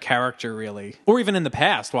into her character really, or even in the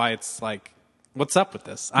past. Why it's like, what's up with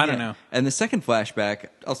this? I don't know. And the second flashback,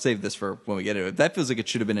 I'll save this for when we get to it. That feels like it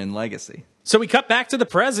should have been in Legacy. So we cut back to the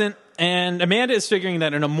present, and Amanda is figuring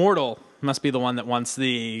that an immortal must be the one that wants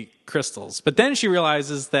the crystals. But then she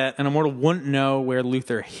realizes that an immortal wouldn't know where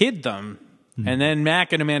Luther hid them And then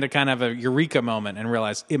Mac and Amanda kind of have a eureka moment and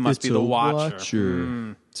realize it must be the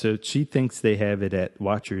Watcher. So she thinks they have it at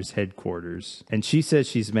Watcher's headquarters. And she says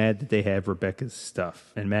she's mad that they have Rebecca's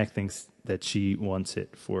stuff. And Mac thinks that she wants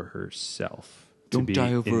it for herself. Don't be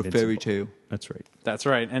die over a fairy invincible. tale. That's right. That's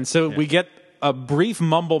right. And so we get a brief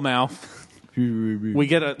mumble mouth. We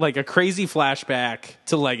get a crazy flashback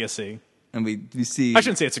to Legacy. And we see... I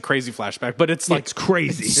shouldn't say it's a crazy flashback, but it's like... It's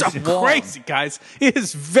crazy. So crazy, guys. It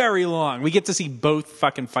is very long. We get to see both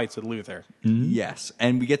fucking fights with Luther. Yes,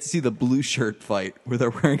 and we get to see the blue shirt fight where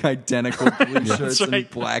they're wearing identical blue shirts and right.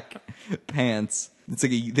 black pants. It's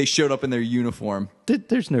like they showed up in their uniform.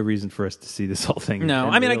 There's no reason for us to see this whole thing. No,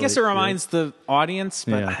 again, I mean, I really. guess it reminds the audience,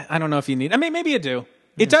 but Yeah. I don't know if you need... I mean, maybe you do.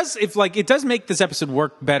 It does, it does make this episode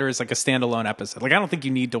work better as like a standalone episode. Like, I don't think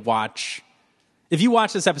you need to watch... If you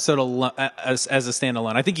watch this episode as a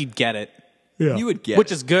standalone, I think you'd get it. Yeah. You would get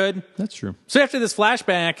Which it. is good. That's true. So after this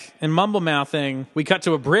flashback and mumble mouthing, we cut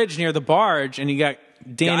to a bridge near the barge, and you got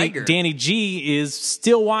Geiger. Danny G is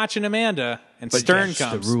still watching Amanda, and Stern that's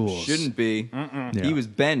comes. the rules. Shouldn't be. Yeah. He was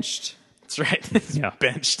benched. That's right. He's Yeah.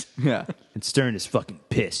 benched. Yeah. And Stern is fucking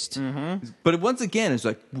pissed. But once again, it's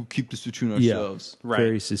like, we'll keep this between Yeah. ourselves. Right.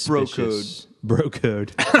 Very suspicious. Bro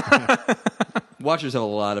code. Watchers have a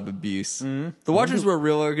lot of abuse. The Watchers were a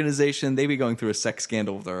real organization. They'd be going through a sex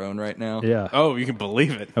scandal of their own right now. Yeah. Oh, you can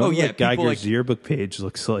believe it. I wonder yeah, what people Geiger's like- yearbook page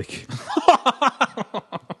looks like.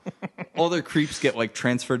 All their creeps get like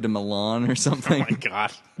transferred to Milan or something. Oh my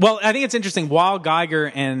God. Well, I think it's interesting. While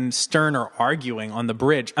Geiger and Stern are arguing on the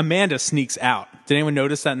bridge, Amanda sneaks out. Did anyone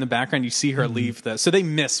notice that in the background? You see her leave so they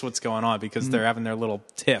miss what's going on because they're having their little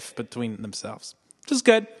tiff between themselves, which is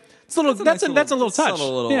good. It's a little. That's a little touch.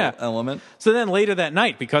 Subtle little yeah. element. So then later that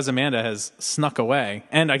night, because Amanda has snuck away,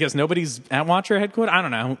 and I guess nobody's at Watcher headquarters. I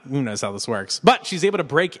don't know. Who knows how this works? But she's able to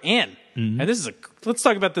break in, and this is let's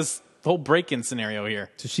talk about this whole break-in scenario here.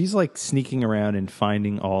 So she's like sneaking around and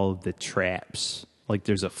finding all of the traps. Like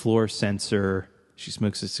there's a floor sensor. She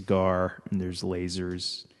smokes a cigar, and there's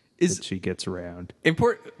lasers that she gets around.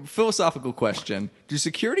 Important philosophical question: do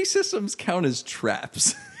security systems count as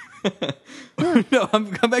traps? No,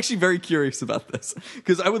 I'm actually very curious about this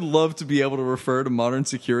because I would love to be able to refer to modern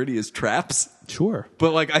security as traps, Sure.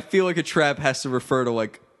 but like I feel like a trap has to refer to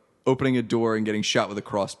like opening a door and getting shot with a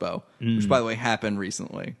crossbow, which by the way happened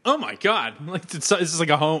recently. Oh my God! Like, is this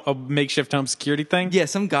like a makeshift home security thing? Yeah,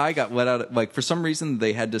 some guy got let out. Like for some reason,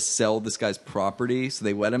 they had to sell this guy's property, so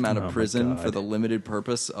they let him out of prison for the limited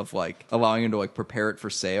purpose of like allowing him to like prepare it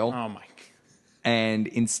for sale. Oh my. And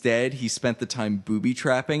instead he spent the time booby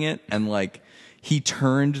trapping it, and like he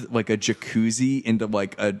turned like a jacuzzi into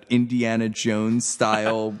like an Indiana Jones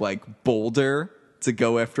style like boulder to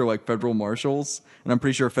go after like federal marshals. And I'm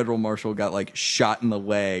pretty sure a federal marshal got like shot in the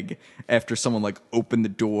leg after someone like opened the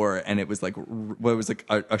door, and it was like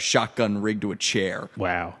a shotgun rigged to a chair.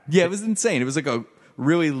 Wow. Yeah, it was insane. It was like a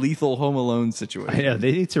really lethal Home Alone situation. I know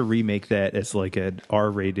they need to remake that as like an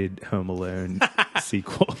R-rated Home Alone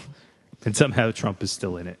sequel, and somehow Trump is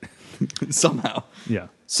still in it. Somehow. Yeah.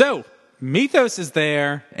 So Mythos is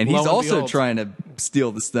there, And lo he's also behold. trying to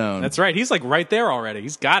steal the stone. That's right. He's like right there already.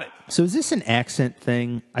 He's got it. So is this an accent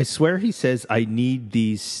thing? I swear he says, "I need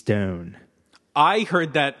these stone." I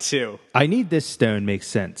heard that too. I need this stone makes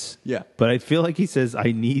sense. Yeah. But I feel like he says,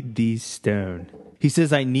 "I need these stone." He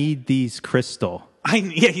says, "I need these crystal."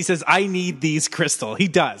 Yeah, he says, "I need these crystal." He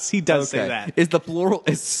does. He does say that. Is the plural?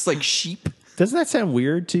 It's just like sheep. Doesn't that sound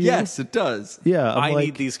weird to you? Yes, it does. Yeah. I I'm like,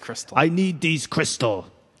 need these crystal. I need these crystal.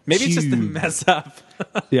 Maybe it's just a Huge. mess up.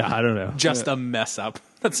 Yeah, I don't know. Just a mess up.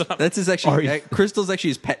 That's what I'm, That's his actually. Crystal's actually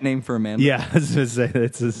his pet name for Amanda. Yeah, I was gonna say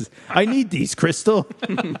that's his, I need these crystal.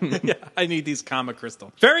 yeah, I need these comma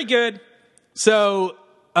crystal. Very good. So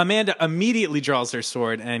Amanda immediately draws her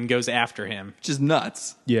sword and goes after him. Which is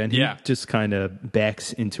nuts. Yeah, and he Yeah. just kind of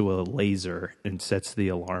backs into a laser and sets the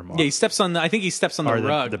alarm off. Yeah, he steps on the. I think he steps on the Or the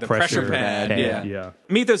rug, pressure pad. Yeah. yeah.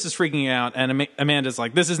 Mythos is freaking out, and Amanda's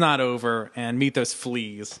like, "This is not over." And Mythos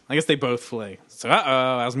flees. I guess they both flee. So,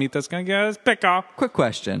 how's Mythos gonna get his pick off? Quick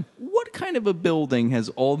question: what kind of a building has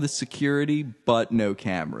all this security but no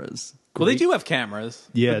cameras? Well, they do have cameras.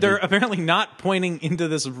 Yeah, but they're they- apparently not pointing into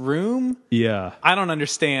this room. Yeah. I don't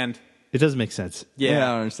understand. It doesn't make sense. Yeah, I Yeah.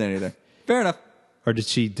 don't understand either. Fair enough. Or did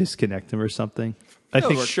she disconnect him or something? I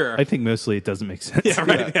think sure. I think mostly it doesn't make sense. Yeah,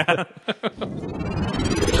 right. Yeah.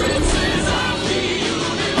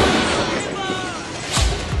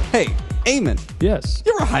 Hey, Eamon, Yes.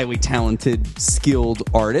 you're a highly talented, skilled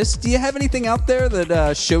artist. Do you have anything out there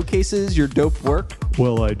that showcases your dope work?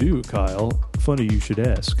 Well, I do, Kyle. funny you should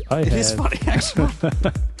ask. It is funny, actually.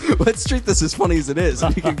 Let's treat this as funny as it is.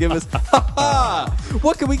 You can give us,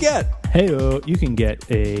 what can we get? Heyo, you can get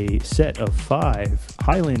a set of 5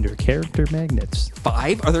 Highlander character magnets.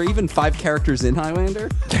 5? Are there even 5 characters in Highlander?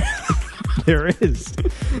 There is.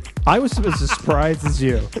 I was as surprised as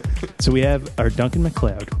you. So we have our Duncan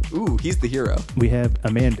MacLeod. Ooh, he's the hero. We have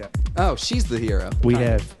Amanda. Oh, she's the hero. We All right.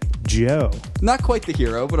 have Joe. Not quite the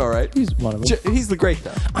hero, but all right. He's one of them. He's the great,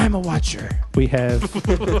 though. I'm a watcher. We have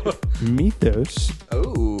Mythos.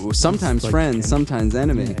 Oh, sometimes like friend, him. sometimes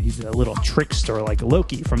enemy. Yeah, he's a little trickster like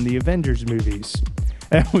Loki from the Avengers movies.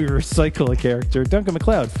 And we recycle a character, Duncan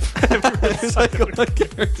MacLeod.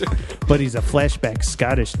 But he's a flashback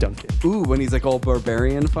Scottish Duncan. Ooh, when he's like all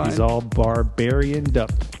barbarian fine. He's all barbarianed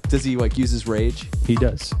up. Does he like use his rage? He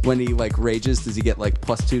does. When he like rages, does he get like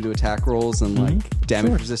 +2 to attack rolls and like damage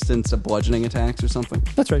Sure. resistance to bludgeoning attacks or something?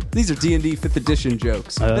 That's right. These are D&D 5th edition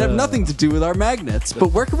jokes. They have nothing to do with our magnets. But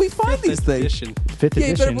where can we find these things? Edition. 5th Yeah,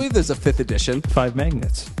 you better edition, believe there's a 5th edition. 5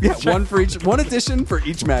 magnets. Yeah, one edition for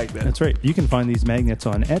each magnet. That's right. You can find these magnets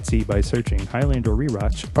on Etsy by searching Highlander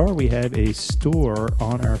Rewatch, or we have a store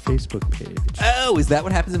on our Facebook page. Oh, is that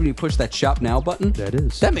what happens when you push that Shop Now button? That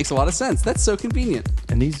is. That makes a lot of sense. That's so convenient.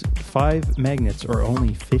 And these 5 magnets are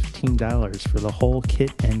only $15 for the whole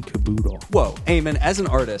kit and caboodle. Whoa, Eamon, as an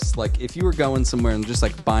artist, like if you were going somewhere and just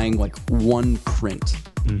like buying like one print,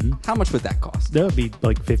 how much would that cost? That would be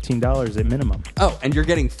like $15 at minimum. Oh, and you're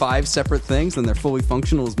getting 5 separate things and they're fully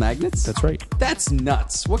functional as magnets? That's right. That's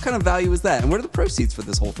nuts. What kind of value is that? And where do the proceeds for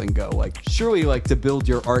this whole thing go? Like, surely like to build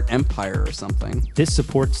your art empire or something. This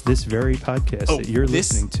supports this very podcast that you're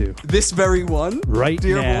listening to. This very one? Right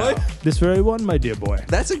dear now. boy? This very one, my dear boy.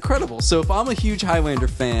 That's incredible. So if I'm a huge Highlander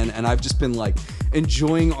fan and I've just been like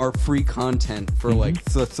enjoying our free content for like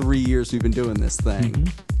the 3 years we've been doing this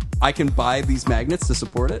thing, I can buy these magnets to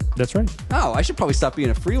support it? That's right. Oh, I should probably stop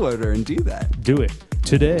being a freeloader and do that. Do it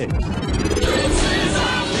today.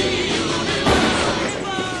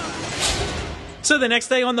 So the next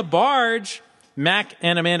day on the barge, Mac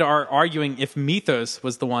and Amanda are arguing if Mythos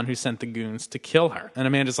was the one who sent the goons to kill her. And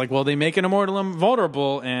Amanda's like, well, they make an immortal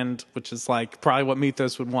invulnerable, and which is like probably what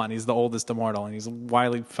Mythos would want. He's the oldest immortal, and he's a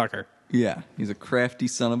wily fucker. Yeah, he's a crafty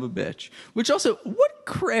son of a bitch. Which also, what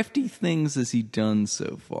crafty things has he done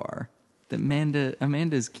so far that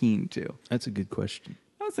Amanda's keen to? That's a good question.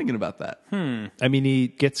 I was thinking about that. I mean, he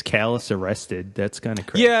gets Callus arrested. That's kind of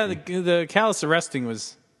crazy. Yeah, the Callus arresting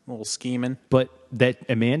was a little scheming. But that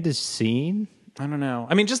Amanda's scene, I don't know.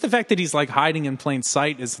 I mean, just the fact that he's like hiding in plain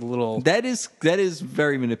sight is a little... That is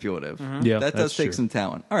very manipulative. Yeah, that does that's take true. some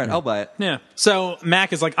talent. All right, I'll buy it. Yeah. So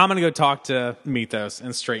Mac is like, I'm going to go talk to Mythos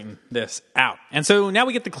and straighten this out. And so now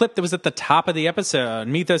we get the clip that was at the top of the episode.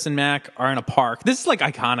 Mythos and Mac are in a park. This is like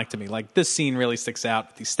iconic to me. Like this scene really sticks out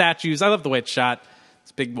with these statues. I love the way it's shot. It's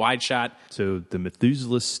a big wide shot. so the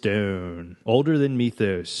Methuselah Stone, older than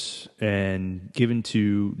Mythos, and given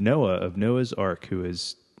to Noah of Noah's Ark, who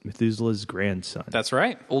is Methuselah's grandson. That's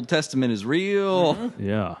right. Old Testament is real.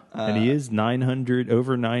 Yeah, and he is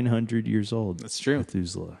over 900 years old. That's true.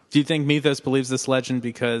 Methuselah. Do you think Mythos believes this legend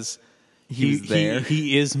because He was there.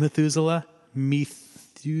 He is Methuselah?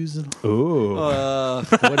 Methuselah. Oh,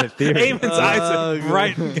 what a theory. Eamon's eyes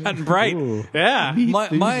have gotten bright. Ooh. Yeah. My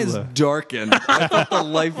eyes Methuselah. darkened. I felt the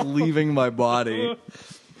life leaving my body.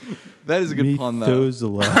 That is a good pun, though.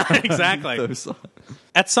 Methuselah. Exactly. Methuselah.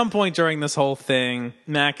 At some point during this whole thing,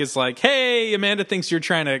 Mac is like, hey, Amanda thinks you're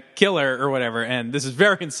trying to kill her or whatever, and this is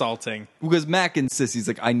very insulting. Because Mac insists, he's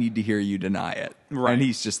like, I need to hear you deny it. Right. And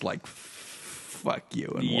he's just like, fuck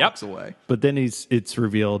you, and Yep. walks away. But then it's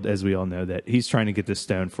revealed, as we all know, that he's trying to get the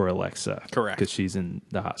stone for Alexa. Correct. Because she's in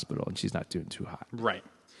the hospital and she's not doing too hot. Right.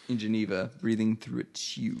 In Geneva, breathing through a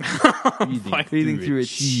tube. Like, breathing through a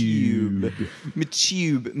tube.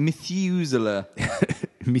 Methuselah.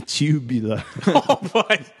 Metubula. oh,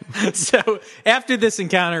 boy. So after this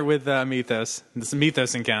encounter with Mythos, this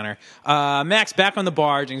Mythos encounter, Mac's back on the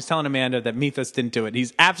barge and he's telling Amanda that Mythos didn't do it.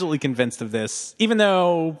 He's absolutely convinced of this, even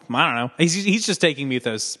though, I don't know, he's just taking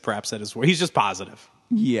Mythos perhaps at his word. He's just positive.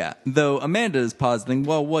 Yeah. Though Amanda is positing,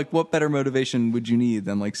 well, like, what better motivation would you need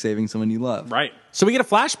than, like, saving someone you love? Right. So we get a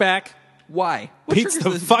flashback. Why? What Beats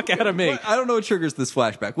triggers the fuck out of me. I don't know what triggers this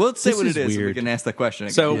flashback. Well, let's say This what is it is, and we weird. can ask that question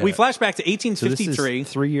again. So Yeah. we flash back to So this 1853. is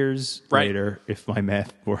 3 years Right. later, if my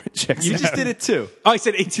math board checks you out. just did it, too. Oh, I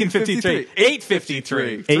said 1853.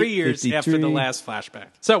 853. 3 years 853. after the last flashback.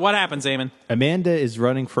 So what happens, Eamon? Amanda is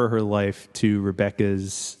running for her life to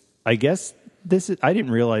Rebecca's, I guess I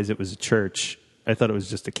didn't realize it was a church. I thought it was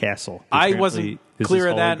just a castle. I Apparently, wasn't this clear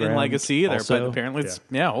is of that Holy in Ground Legacy either, also. but apparently it's,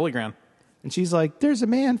 Yeah. Holy Ground. And she's like, there's a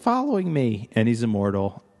man following me. And he's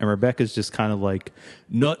immortal. and Rebecca's just kind of like,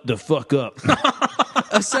 nut the fuck up.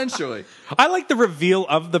 Essentially. I like the reveal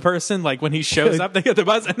of the person, like when he shows up, they get the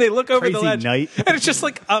buzz and they look over the Crazy ledge, knight. and it's just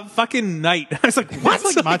like a fucking knight. I was like, what?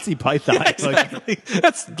 It's like Monty Python. Yeah, exactly.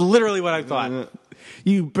 That's literally what I thought.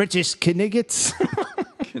 You British Kniggets.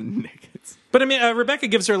 But I mean, Rebecca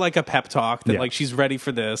gives her like a pep talk that Yeah. like she's ready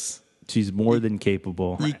for this. She's more than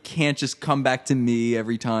capable. You can't just come back to me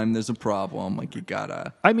every time there's a problem. Like, you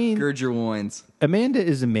gotta gird your loins. Amanda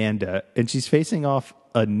is Amanda, and she's facing off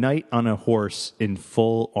a knight on a horse in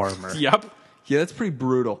full armor. Yep. Yeah, that's pretty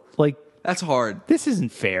brutal. Like, That's hard. this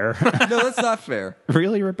isn't fair. No, that's not fair.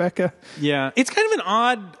 Really, Rebecca? Yeah. It's kind of an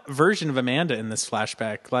odd version of Amanda in this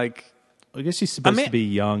flashback. Like, I guess she's supposed to be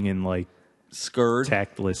young and like Scared.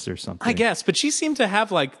 tactless or something. I guess, but she seemed to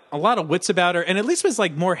have like a lot of wits about her, and at least was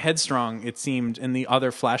like more headstrong, it seemed, in the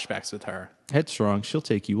other flashbacks with her. Headstrong, she'll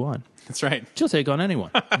take you on. That's right. She'll take on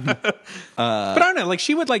anyone. But I don't know, like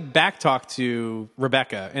she would like backtalk to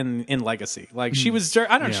Rebecca in Legacy. Like she was,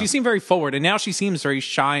 I don't know, she seemed very forward, and now she seems very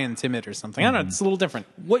shy and timid or something. I don't know, it's a little different.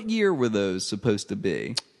 What year were those supposed to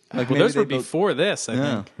be? Like, Well, maybe those they were both- before this, I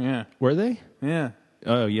Yeah. think. Yeah. Were they? Yeah.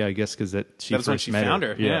 Oh, yeah, I guess because she That's when first she met found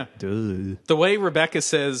her, yeah. Duh. The way Rebecca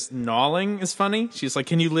says gnawing is funny. She's like,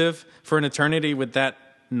 can you live for an eternity with that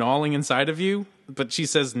gnawing inside of you? But she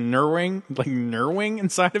says nerwing, like nerwing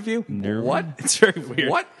inside of you. What? It's very weird.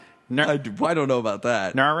 What? Ner- I don't know about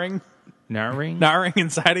that. Gnawing? Narring? Gnawing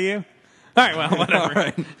inside of you? All right, well, whatever. All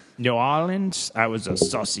right. New Orleans, I was a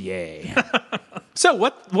saucier. So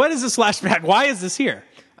what is this flashback? Why is this here?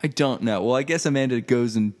 I don't know. Well, I guess Amanda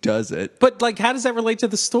goes and does it. But like, how does that relate to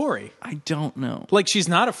the story? I don't know. Like, she's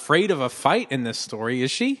not afraid of a fight in this story, is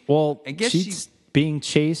she? Well, I guess she's being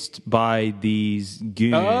chased by these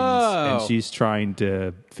goons, Oh. and she's trying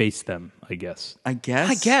to face them, I guess. I guess.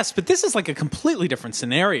 I guess, but this is like a completely different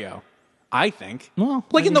scenario. I think. Well,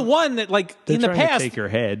 like I in the mean, one that, like They're in the trying to past, take her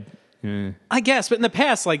head. Eh. I guess, but in the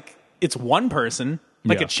past, like it's one person.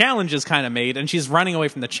 Like Yeah. a challenge is kind of made, and she's running away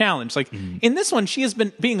from the challenge. Like in this one, she has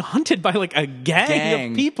been being hunted by like a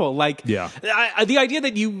gang. Of people. Like, Yeah. The idea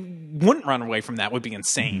that you wouldn't run away from that would be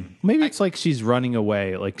insane. Maybe it's like she's running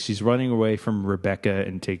away. Like she's running away from Rebecca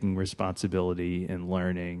and taking responsibility and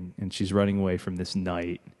learning. And she's running away from this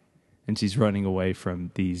knight. And she's running away from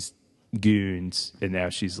these goons. And now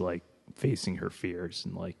she's like facing her fears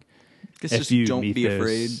and like, Guess F just you, don't be Mythos.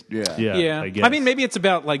 afraid. Yeah. Yeah. I guess. mean, maybe it's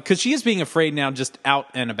about like because she is being afraid now, just out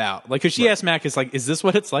and about. Like, because she asked Mac, "Is like, is this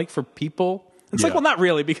what it's like for people?" It's like, Yeah. well, not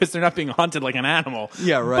really, because they're not being hunted like an animal.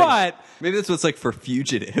 Yeah, right. But maybe that's what it's like for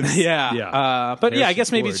fugitives. yeah, Yeah. but yeah, I Harrison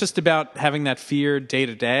guess maybe Ford. it's just about having that fear day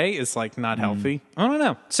to day is like not healthy. I don't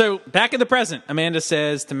know. So back in the present, Amanda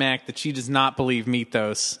says to Mac that she does not believe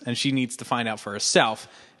Mythos and she needs to find out for herself.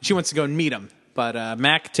 She wants to go and meet him, but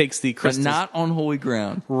Mac takes the But crystals. not on holy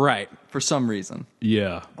ground right. for some reason.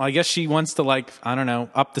 Yeah. Well, I guess she wants to, like, I don't know,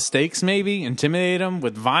 up the stakes maybe, intimidate him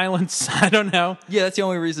with violence. I don't know. Yeah, that's the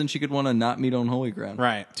only reason she could want to not meet on holy ground.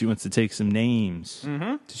 Right, She wants to take some names.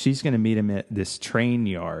 Mm-hmm. She's going to meet him at this train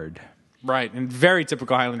yard. right. In very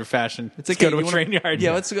typical Highlander fashion. It's Let's okay. go to a you wanna- train yard.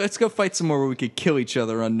 Yeah, let's go fight somewhere where we could kill each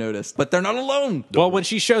other unnoticed. But they're not alone. Well, when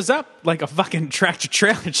she shows up, like a fucking tractor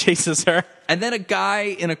trailer chases her. And then a guy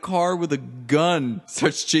in a car with a gun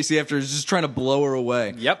starts chasing after her, just trying to blow her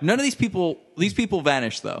away. Yep. None of these people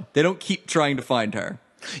vanish though. They don't keep trying to find her.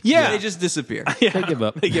 Yeah. They just disappear. Yeah. They give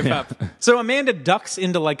up. They give up. So Amanda ducks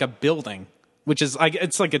into like a building, which is like,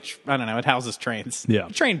 it's like I don't know, it houses trains. Yeah.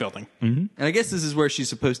 A train building. And I guess this is where she's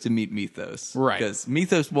supposed to meet Mythos. Right. Because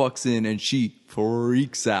Mythos walks in and she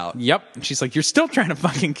freaks out. Yep. And she's like, you're still trying to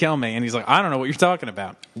fucking kill me. And he's like, I don't know what you're talking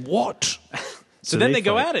about. What? So then they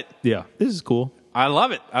go fight. at it. Yeah. This is cool. I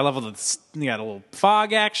love it. I love all the, you got a little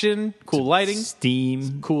fog action, cool lighting,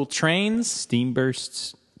 Steam. cool trains. Steam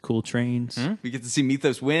bursts. Cool trains. We get to see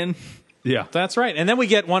Mythos win. Yeah. That's right. And then we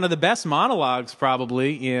get one of the best monologues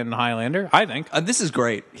probably in Highlander, I think. This is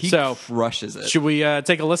great. He So, crushes it. Should we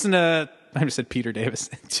take a listen to, I just said Peter Davis,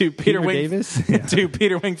 to Peter Davis? Yeah. to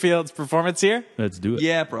Peter Wingfield's performance here? Let's do it.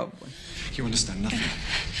 Yeah, probably. You understand nothing.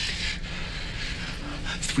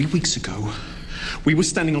 3 weeks ago, we were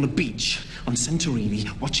standing on a beach on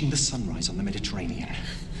Santorini watching the sunrise on the Mediterranean.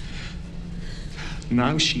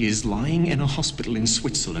 Now she is lying in a hospital in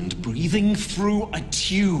Switzerland, breathing through a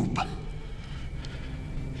tube.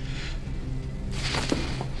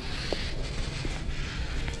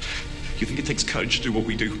 You think it takes courage to do what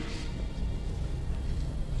we do?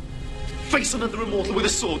 Face another immortal with a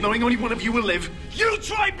sword, knowing only one of you will live. You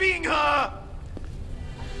try being her!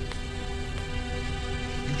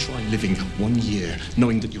 You try living 1 year,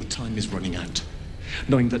 knowing that your time is running out.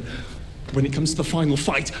 Knowing that When it comes to the final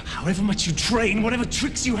fight, however much you train, whatever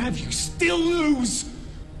tricks you have, you still lose.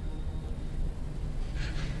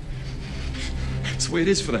 That's the way it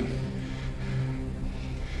is for them.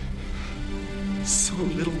 So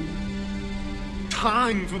little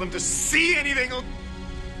time for them to see anything or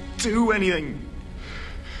do anything.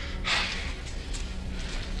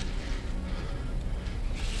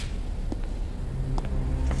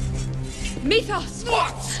 Mythos!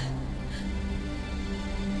 What?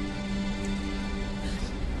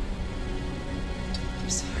 I'm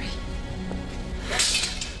sorry.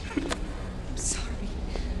 I'm sorry.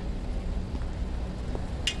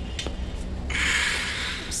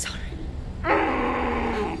 I'm sorry.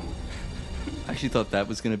 I actually thought that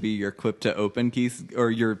was going to be your clip to open, Keith, or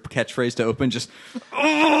your catchphrase to open. Just,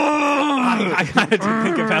 I kind of did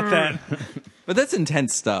think about that. but that's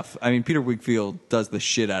intense stuff. I mean, Peter Wigfield does the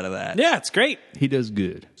shit out of that. Yeah, it's great. He does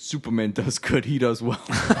good. Superman does good. He does well.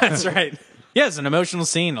 That's right. Yeah, it's an emotional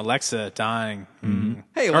scene. Alexa dying.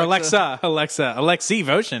 Hey, Or Alexi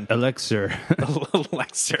Votion. Elixir.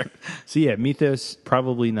 Alexa. So yeah, Mythos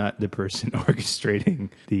probably not the person orchestrating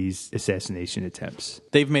these assassination attempts.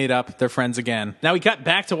 They've made up. They're friends again. Now we cut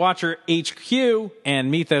back to Watcher HQ,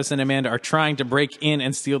 and Mythos and Amanda are trying to break in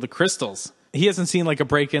and steal the crystals. He hasn't seen like a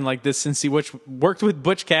break-in like this since he worked with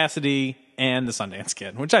Butch Cassidy and the Sundance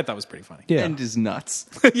Kid, which I thought was pretty funny. Yeah, And is nuts.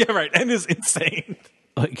 Yeah, right. And is insane.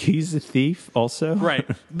 like he's a thief also. Right.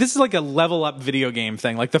 This is like a level up video game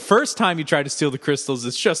thing. Like the first time you try to steal the crystals,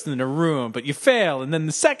 it's just in a room, but you fail. And then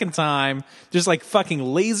the second time, there's like fucking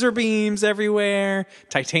laser beams everywhere,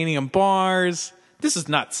 titanium bars. This is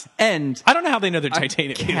nuts. And I don't know how they know they're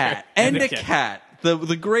titanium. cat. either. And a cat.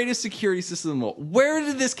 The greatest security system in the world. Where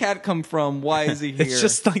did this cat come from? Why is he here? It's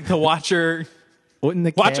just like the Watcher. Wouldn't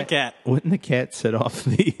the Watch a cat. Wouldn't the cat set off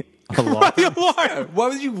the alarm? The alarm. Why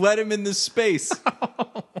would you let him in this space?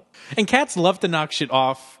 And cats love to knock shit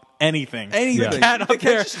off anything. Anything. The cat The up cat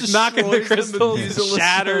there just knocking the destroys the crystals, Methuselah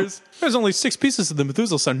shatters. There's only 6 pieces of the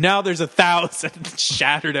Methuselah stone. Now there's 1,000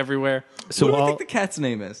 shattered everywhere. So What do you while think the cat's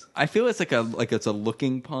name is? I feel it's like it's a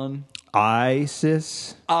looking pun.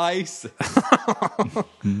 ISIS, Ice.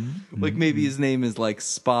 Like maybe his name is like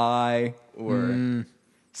Spy or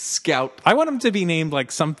Scout. I want him to be named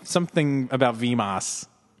like something about VMOS.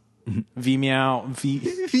 V-meow.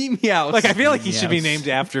 Meow. Like I feel like he should be named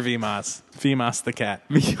after VMOS. VMOS the cat.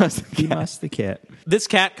 Demas the cat. This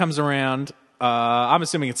cat comes around. I'm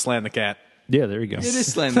assuming it's Slan the cat. Yeah, there you go. It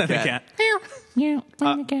is Slan the cat. Yeah,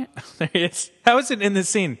 find the cat. There he is. How is it in this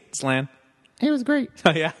scene, Slan? It was great.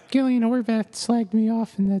 Oh yeah. Gillian Horvath slagged me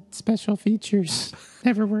off in the special features.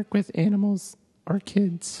 Never work with animals or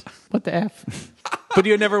kids. What the F? But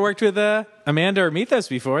you had never worked with Amanda or Mythos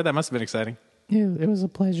before. That must have been exciting. It was a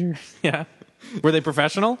pleasure. Yeah. Were they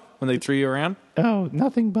professional when they threw you around? Oh,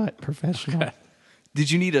 nothing but professional. Did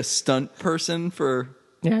you need a stunt person for?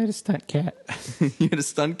 Yeah, I had a stunt cat. You had a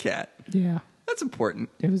stunt cat. Yeah, That's important.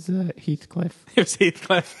 it was Heathcliff. It was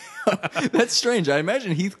Heathcliff. That's strange. I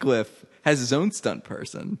imagine Heathcliff has his own stunt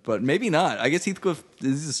person, but maybe not. I guess Heathcliff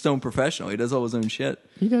is a stone professional. He does all his own shit.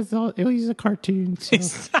 He does all. He's a cartoon. So.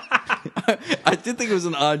 I did think it was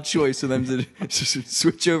an odd choice for them to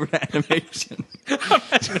switch over to animation.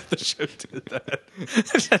 Imagine if the show did that.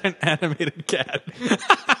 It had an animated cat.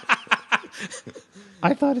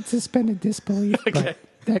 I thought it suspended disbelief, but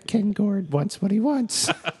that Ken Gord wants what he wants.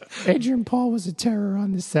 Adrian Paul was a terror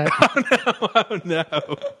on the set. Oh no.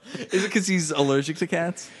 Is it because he's allergic to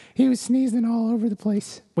cats? He was sneezing all over the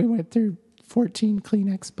place. We went through 14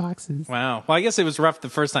 Kleenex boxes. Wow. Well, I guess it was rough the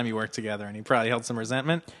first time you worked together, and he probably held some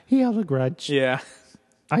resentment. He held a grudge. Yeah.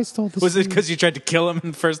 I stole the Was it sneeze. because you tried to kill him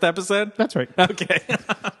in the first episode? That's right. Okay.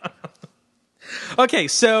 Okay,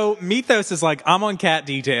 so Mythos is like, I'm on cat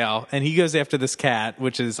detail, and he goes after this cat,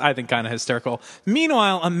 which is, I think, kind of hysterical.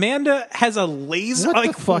 Meanwhile, Amanda has a laser. What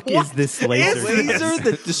like, the fuck is this laser? Laser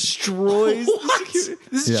that destroys the What? security.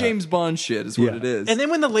 This is Yeah. James Bond shit, is what Yeah. it is. And then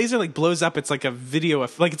when the laser like blows up, it's like a video,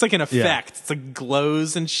 like it's like an effect. It's like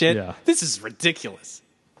glows and shit. Yeah. This is ridiculous.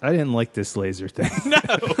 I didn't like this laser thing.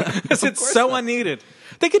 Because it's so unneeded.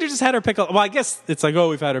 They could have just had her pick a. Well, I guess it's like, oh,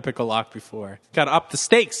 we've had her pick a lock before. Got to up the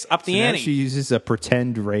stakes, up the Now ante. she uses a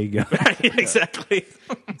pretend ray gun. Exactly.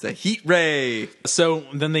 It's a heat ray. So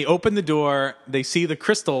then they open the door. They see the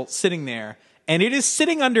crystal sitting there. And it is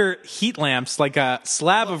sitting under heat lamps like a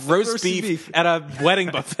slab of roast beef at a wedding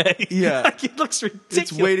buffet. Yeah. Like, it looks ridiculous.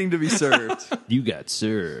 It's waiting to be served. You got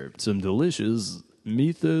served some delicious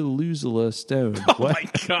Methuselah stone. Oh What?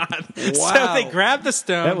 my God. So Wow. they grab the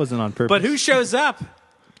stone. That wasn't on purpose. But who shows up?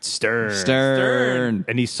 Stern. Stern.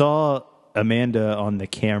 And he saw Amanda on the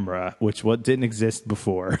camera, which didn't exist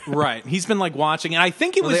before. Right. He's been like watching, and I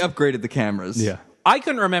think it Well, was. they upgraded the cameras. Yeah. I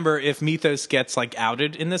couldn't remember if Mythos gets like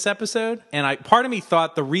outed in this episode, and part of me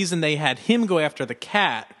thought the reason they had him go after the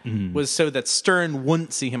cat was so that Stern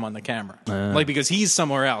wouldn't see him on the camera, like because he's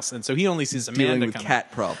somewhere else, and so he only sees Amanda Dealing with coming.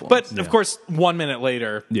 cat problems. But of course, 1 minute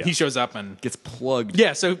later, Yeah. he shows up and Gets plugged.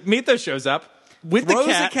 yeah. So Mythos shows up with Throws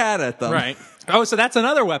the a cat at them. right? Oh, so that's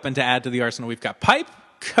another weapon to add to the arsenal. We've got pipe,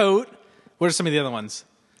 coat. What are some of the other ones?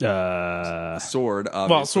 Sword,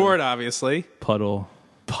 obviously. Well, sword, obviously. Puddle.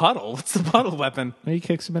 Puddle. What's the puddle weapon? He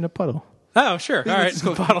kicks him in a puddle. Oh, sure. All right, Just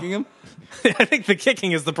go puddle. kicking him. I think the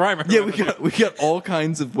kicking is the primary. Yeah, weapon. we got all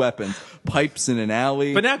kinds of weapons. Pipes in an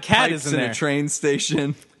alley. But now cat pipes is in there. a train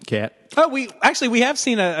station. Cat. Oh, we have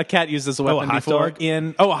seen a cat used as a weapon hot before dog?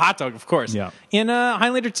 in a hot dog, of course. Yeah. In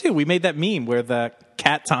Highlander 2, we made that meme where the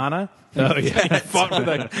cat Tana Oh, yeah. fought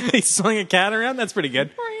with he swung a cat around. That's pretty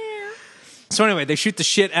good. So anyway, they shoot the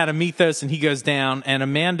shit out of Mythos and he goes down, and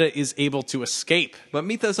Amanda is able to escape. But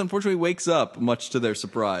Mythos unfortunately wakes up, much to their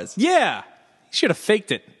surprise. Yeah, you should have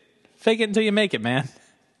faked it. Fake it until you make it, man.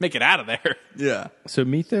 Make it out of there. Yeah. So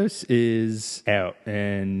Mythos is out,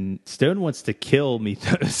 and Stone wants to kill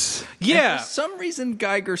Mythos. Yeah, For some reason,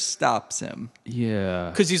 Geiger stops him. Yeah.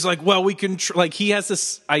 because he's like, well, we can like he has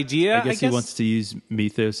this idea. I guess he wants to use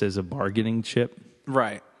Mythos as a bargaining chip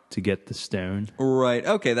right. to get the stone. Right.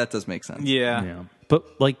 Okay, that does make sense. Yeah. Yeah.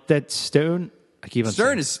 But like that stone, I keep on Stern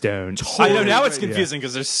saying is stone. I know now Totally it's confusing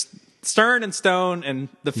because there's Stern and Stone and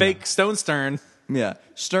the fake Stone Stern. Yeah.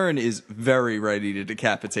 Stern is very ready to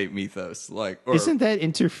decapitate Mythos. Isn't that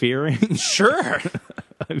interfering? Sure.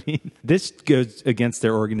 I mean, this goes against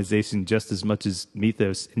their organization just as much as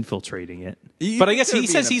Mythos infiltrating it. But I guess he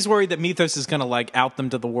says he's worried that Mythos is going to like out them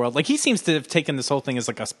to the world. Like he seems to have taken this whole thing as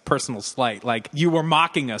like a personal slight. Like you were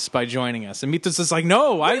mocking us by joining us, and Mythos is like,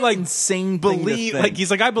 no, I like insane thing to believe. think. Like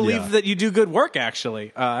he's like, I believe Yeah. that you do good work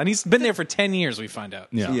actually, and he's been there for 10 years. We find out.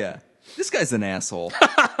 Yeah. This guy's an asshole.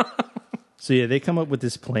 So yeah, they come up with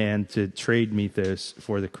this plan to trade Mythos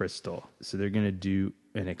for the crystal. So they're going to do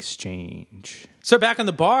an exchange. So back on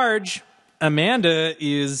the barge, Amanda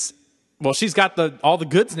is. Well, she's got all the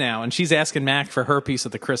goods now, and she's asking Mac for her piece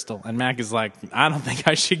of the crystal. And Mac is like, I don't think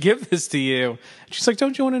I should give this to you. She's like,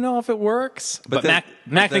 don't you want to know if it works? But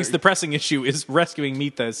Mac thinks the pressing issue is rescuing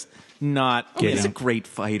Mythos, not He's a great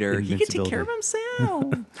fighter. He can take care of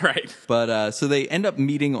himself. right. But so they end up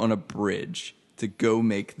meeting on a bridge to go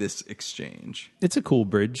make this exchange. It's a cool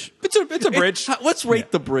bridge. It's a bridge. Let's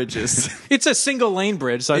rate the bridges. It's a single lane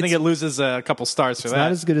bridge, so I think it loses a couple stars for It's that.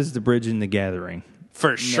 not as good as the bridge in The Gathering.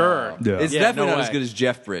 for sure. No. It's Yeah, definitely no not as way. good as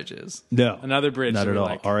Jeff Bridges. No. Another bridge Not that at we all.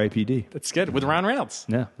 like. R.I.P.D. That's good with Ron Reynolds.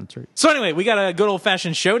 Yeah, that's right. So anyway, we got a good old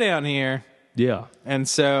fashioned showdown here. Yeah. And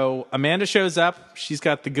so Amanda shows up. She's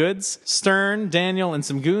got the goods. Stern, Daniel, and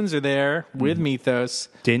some goons are there with Mythos.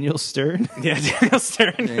 Daniel Stern? Yeah, Daniel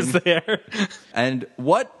Stern is there. And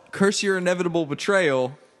what curse your inevitable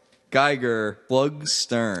betrayal? Geiger plugs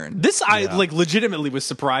Stern. This like legitimately was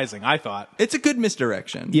surprising, I thought. It's a good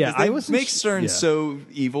misdirection. Yeah, 'Cause they I wasn't make Stern yeah. so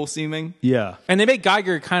evil seeming. Yeah. And they make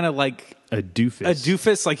Geiger kind of like A doofus. a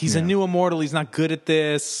doofus, like he's a Yeah. new immortal, he's not good at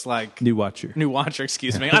this, like New Watcher. new watcher,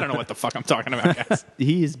 excuse me. I don't know what the fuck I'm talking about, guys.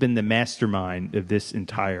 He has been the mastermind of this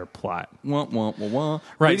entire plot. Wah, wah, wah, wah.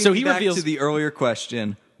 Right, Leading so me he back reveals- to the earlier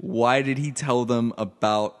question. Why did he tell them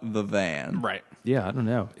about the van? Right. Yeah, I don't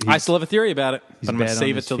know. I still have a theory about it, but I'm going bad to on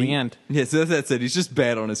save it his till the feet. end. Yeah, so that's it. He's just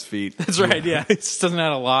bad on his feet. That's right, yeah. He just doesn't know how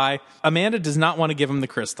to lie. Amanda does not want to give him the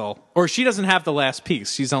crystal, or she doesn't have the last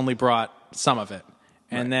piece. She's only brought some of it.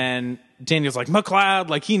 And then Daniel's like, McLeod,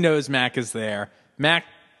 like he knows Mac is there. Bat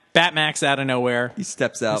Mac's out of nowhere. He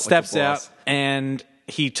steps out. Steps like a out, boss. and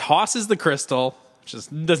he tosses the crystal, which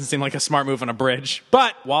just doesn't seem like a smart move on a bridge.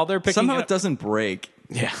 But while they're picking Somehow it it up, doesn't break.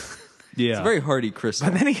 yeah. Yeah. It's a very hardy crystal.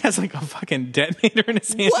 And then he has like a fucking detonator in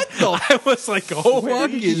his hand. What the I was like, oh,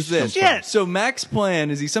 What is this? Shit. So Mac's plan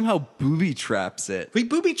is he somehow booby traps it. He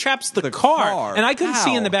booby traps the, The car. car. And I couldn't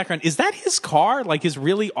see in the How? background. Is that his car? Like his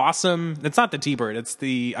really awesome? It's not the T-Bird. It's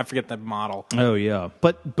the I forget the model. Oh, yeah.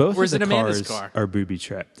 But both Or is of it the Amanda's cars car? are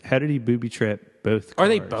booby-trapped. How did he booby-trap both cars? Are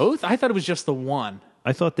they both? I thought it was just the one.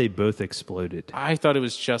 I thought they both exploded. I thought it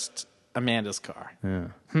was just Amanda's car.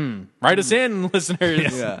 Write us in,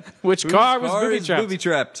 listeners. Yeah. Which car was booby is trapped? booby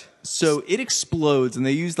trapped? So it explodes, and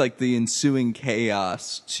they use like the ensuing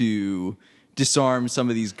chaos to disarm some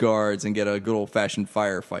of these guards and get a good old fashioned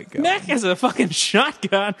firefight going. Mac has a fucking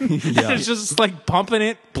shotgun. And it's just like pumping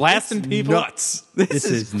it, blasting people. Nuts. This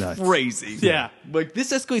is nuts. Crazy. Yeah. Like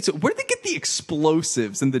this escalates. So where did they get the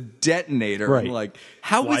explosives and the detonator? Right. Like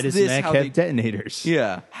how Why is does this Mac how have they detonators?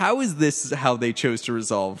 Yeah. How is this how they chose to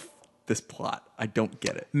resolve this plot. I don't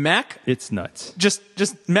get it. Mac, It's nuts. just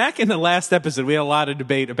Mac in the last episode, we had a lot of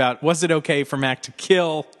debate about was it okay for Mac to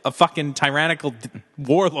kill a fucking tyrannical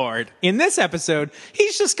warlord. In this episode,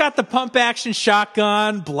 he's just got the pump action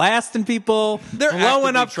shotgun, blasting people, They're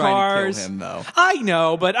blowing actively up trying to cars. kill him, though. I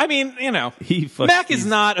know, but I mean, you know, Mac is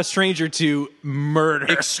not a stranger to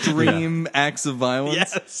murder. Extreme acts of violence.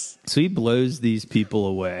 Yes. So he blows these people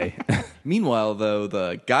away. Meanwhile, though,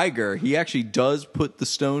 the Geiger, he actually does put the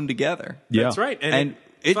stone together. Yeah. That's right. And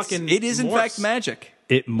it is in morphs. fact magic.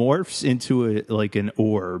 It morphs into an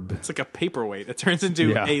orb. It's like a paperweight. It turns into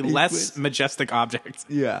Yeah. a less majestic object.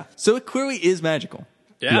 Yeah. So it clearly is magical.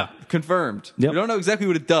 Yeah. Confirmed. Yep. We don't know exactly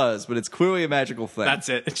what it does, but it's clearly a magical thing. That's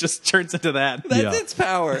it. It just turns into that. That's Yeah. its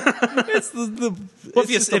power. It's the Well,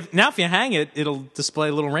 it's just if you hang it, it'll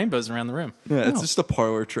display little rainbows around the room. it's just a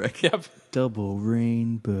parlor trick. Yep. Double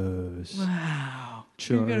rainbows. Wow.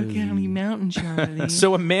 Charlie. County Mountain, Charlie.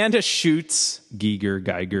 So Amanda shoots Geiger.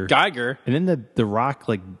 Geiger. And then the rock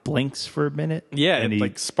like blinks for a minute. Yeah, And it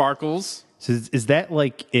like sparkles. so is that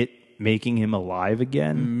like it making him alive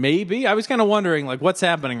again? Maybe. I was kind of wondering, like, what's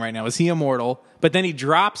happening right now? Is he immortal? But then he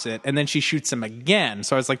drops it, and then she shoots him again.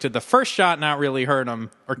 So I was like, did the first shot not really hurt him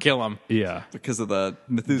or kill him? Yeah. because of the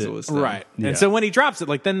Methuselah stone. Right. Yeah. And so when he drops it,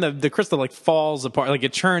 like, then the crystal, like, falls apart. Like,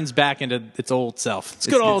 it turns back into its old self. It's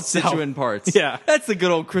good old self. constituent parts. Yeah. That's the good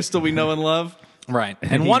old crystal we know and love. Right.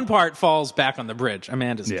 And one part falls back on the bridge,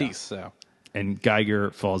 Amanda's Yeah. piece, so. And Geiger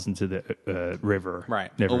falls into the river. Right.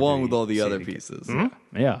 Never Along to with all the see other it again. pieces.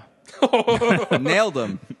 Yeah. Nailed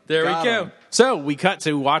them. There Got we go. 'em. So we cut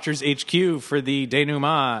to Watchers HQ for the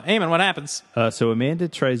denouement. Eamon, what happens? So Amanda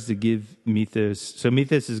tries to give Mythos. So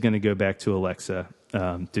Mythos is going to go back to Alexa,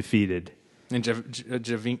 defeated. And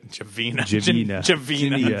Javina.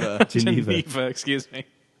 Geneva. Geneva, excuse me.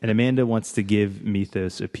 And Amanda wants to give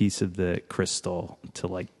Mythos a piece of the crystal to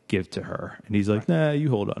like give to her, and he's like, "Nah, you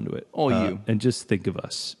hold on to it. Oh, you. And just think of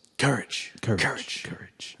us. Courage.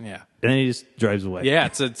 Courage. Yeah. And then he just drives away. Yeah,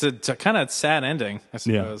 it's a kind of sad ending, I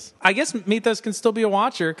suppose. I guess Mythos can still be a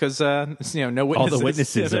watcher because, no witnesses. All the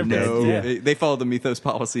witnesses are dead. No, Yeah. they follow the Mythos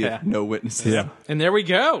policy Yeah. of no witnesses. Yeah. And there we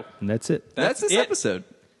go. And that's it. That's this it. episode.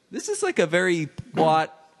 This is like a very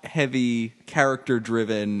plot-heavy,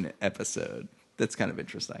 character-driven episode. That's kind of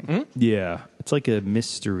interesting. Yeah. It's like a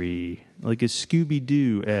mystery, like a Scooby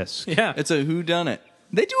Doo esque. Yeah. It's a whodunit.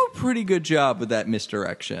 They do a pretty good job with that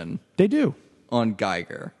misdirection They do. on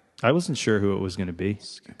Geiger. I wasn't sure who it was going to be.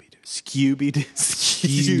 Scooby-Doo.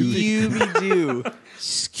 Scooby-Doo.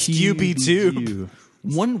 Scooby-Doo.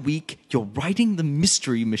 1 week, you're riding the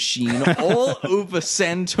mystery machine all over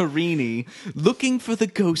Santorini, looking for the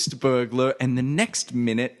ghost burglar, and the next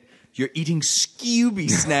minute, you're eating Scooby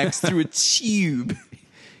snacks through a tube.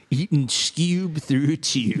 Eating Scoob through a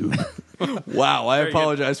tube. Wow, I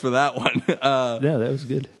apologize for that one. Yeah, that was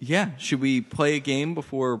good. Yeah, should we play a game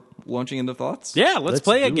before launching into thoughts? Yeah, let's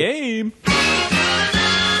play a do it. game.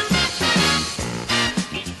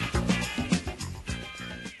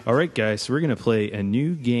 All right, guys, so we're going to play a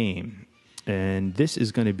new game, and this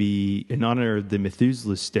is going to be in honor of the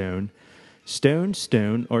Methuselah Stone. Stone,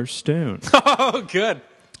 stone, or stone. Oh, good.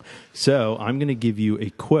 So I'm going to give you a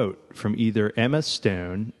quote from either Emma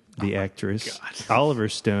Stone, the actress, Oliver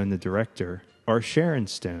Stone, the director, or Sharon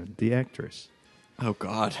Stone, the actress. Oh,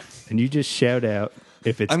 God. And you just shout out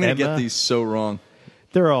if it's I'm going to Emma. get these so wrong.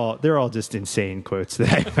 They're all just insane quotes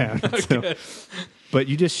that I found. So- but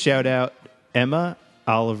you just shout out Emma,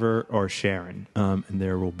 Oliver, or Sharon. And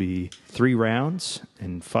there will be 3 rounds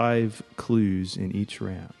and 5 clues in each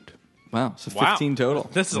round. Wow, so Wow. 15 total.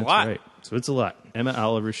 This is a That's lot. right. So it's a lot. Emma,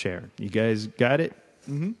 Oliver, Sharon. You guys got it?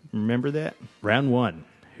 Mm-hmm. Remember that? Round 1.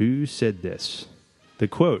 Who said this? The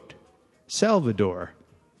quote, Salvador.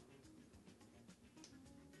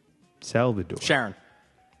 Salvador. Sharon.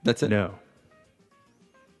 That's it? No.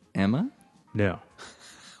 Emma? No.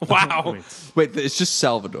 Wow. Wait, it's just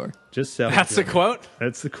Salvador. Just Salvador. That's the quote?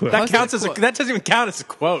 That's the quote. That counts that as quote? that doesn't even count as a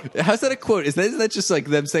quote. How's that a quote? Isn't that just like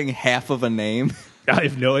them saying half of a name? I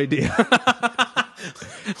have no idea.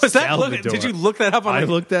 Was that Salvador. did you look that up on I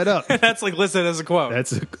looked that up. That's like listed as a quote.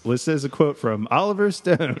 That's listed as a quote from Oliver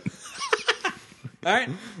Stone. All right.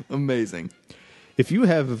 Amazing. If you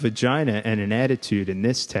have a vagina and an attitude in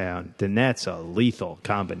this town, then that's a lethal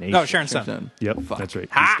combination. No, Sharon Stone. Done. Yep, Fuck. that's right.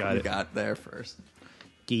 Ha! Keith got You it. got there first.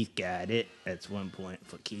 Keith got it. That's 1 point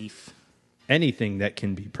for Keith. Anything that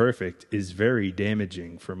can be perfect is very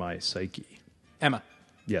damaging for my psyche. Emma.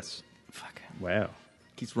 Yes. Fuck. Wow.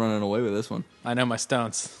 Keeps running away with this one. I know my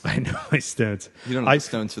stones. I know my stones. You don't have the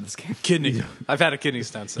stones for this game. Kidney. I've had a kidney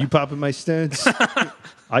stone. So. You popping my stones?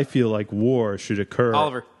 I feel like war should occur.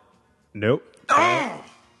 Oliver. Nope.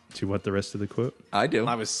 Do you want the rest of the quote? I do.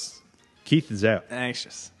 I was Keith is out.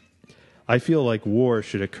 anxious. I feel like war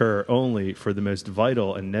should occur only for the most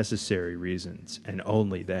vital and necessary reasons, and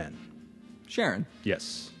only then. Sharon,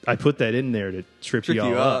 Yes. I put that in there to trip Trip you all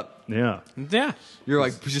you up. Yeah. Yeah. you're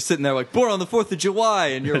like just sitting there like, born on the 4th of July,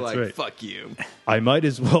 and you're That's like, right. fuck you. I might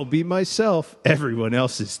as well be myself. Everyone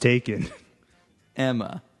else is taken.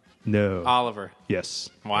 Emma. No. Oliver. Yes.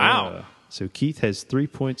 Wow. So Keith has 3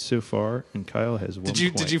 points so far, and Kyle has 1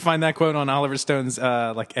 point. Did you find that quote on Oliver Stone's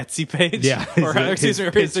like Etsy page? Yeah. Or excuse me,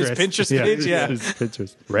 his Pinterest page? Yeah. his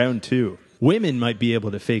Pinterest. Round 2. Women might be able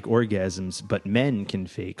to fake orgasms, but men can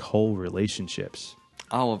fake whole relationships.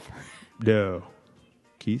 Oliver. No.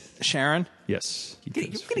 Keith? Sharon? Yes. Keith You're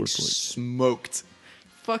has 4 getting points. smoked.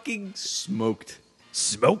 Fucking smoked.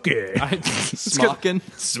 Smoking. Smocking.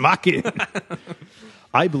 Smocking.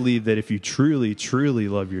 I believe that if you truly, truly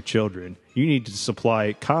love your children, you need to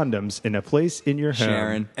supply condoms in a place in your home.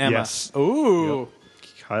 Sharon. Emma. Yes. Ooh.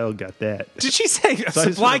 Kyle got that. Did she say just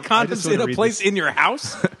supply wanna- I just condoms wanna in a read place this. in your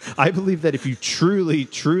house? I believe that if you truly,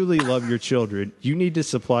 truly love your children, you need to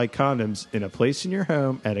supply condoms in a place in your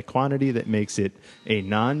home at a quantity that makes it a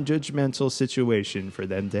non-judgmental situation for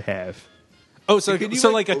them to have. Oh, so Could you,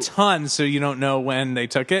 so like- like a ton, so you don't know when they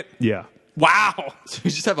took it? Yeah. Wow. You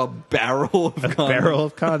just have a barrel of condoms. Barrel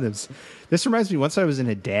of condoms. This reminds me, once I was in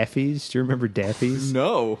a Daffy's. Do you remember Daffy's?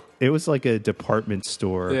 No. It was like a department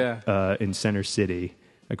store Yeah. in Center City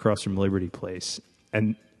across from Liberty Place.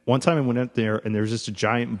 And one time I went out there and there was just a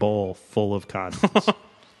giant bowl full of condoms.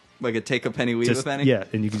 Like a take a penny, leave Just- a penny? yeah,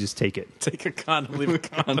 and you can just take it. Take a condom, leave a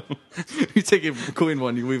condom. You take a clean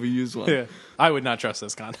one, you leave a used one. Yeah. I would not trust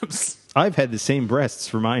those condoms. I've had the same breasts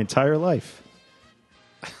for my entire life.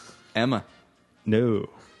 Emma. No.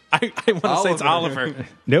 I want to say it's Oliver.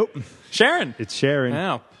 Nope. Sharon. It's Sharon.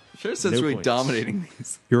 Wow. Sure says No really points. dominating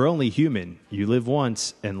these. You're only human. You live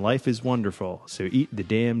once, and life is wonderful. So eat the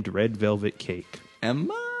damned red velvet cake.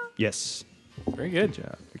 Emma? Yes. Very good.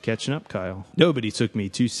 You're catching up, Kyle. Nobody took me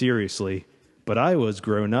too seriously, but I was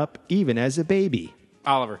grown up even as a baby.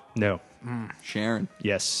 Oliver. No. Sharon.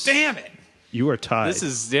 Yes. Damn it. You are tied. This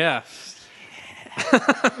is, yeah.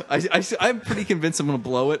 I'm pretty convinced I'm going to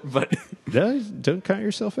blow it, but No, don't count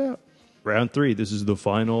yourself out. Round 3. This is the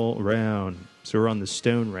final round. So we're on the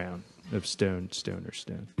stone round of stone, or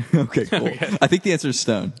stone. okay, cool. I think the answer is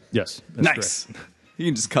stone. Yes. That's Nice. correct. You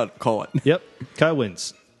can just call it. Yep. Kyle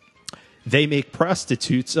wins. They make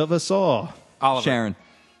prostitutes of us all. Oliver. Sharon.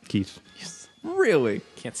 Keith. Really?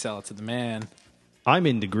 Can't sell it to the man. I'm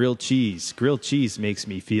into grilled cheese. Grilled cheese makes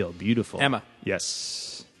me feel beautiful. Emma.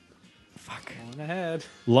 Yes. Fuck. Going ahead.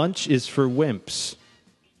 Lunch is for wimps.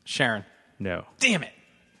 Sharon. No. Damn it.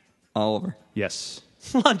 Oliver. Yes.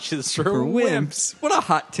 Lunches for wimps. What a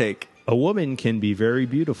hot take. A woman can be very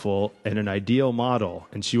beautiful and an ideal model,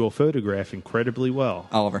 and she will photograph incredibly well.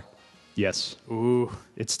 Oliver. Yes. Ooh.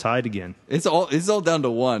 It's tied again. It's all down to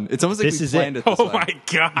one. It's almost like This we is planned it. it this Oh way. my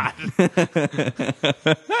God.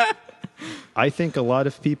 I think a lot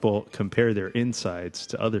of people compare their insides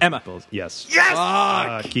to other Emma. people's. Yes.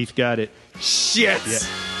 Yes! Keith got it. Shit. Yeah.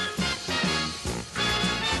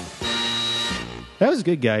 That was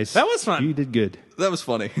good, guys. That was fun. You did good. That was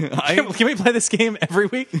funny. Can we play this game every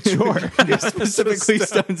week? Sure. Specifically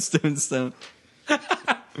stone.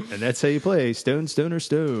 And that's how you play Stone, Stone, or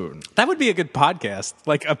Stone. That would be a good podcast.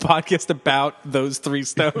 Like a podcast about those three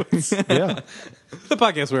stones. Yeah. The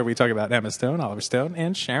podcast where we talk about Emma Stone, Oliver Stone,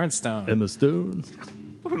 and Sharon Stone. Emma Stone.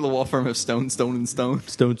 What the law firm of Stone, and Stone.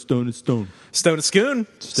 Stone, Stone, and Stone. Stone Schoon.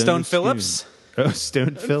 Stone Schoon. Phillips. Oh,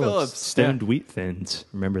 Stone Phillips. Phillips. Stoned wheat thins.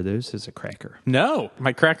 Remember those as a cracker. No.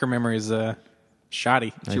 My cracker memory is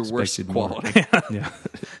shoddy. It's your worst expected more. quality. Yeah.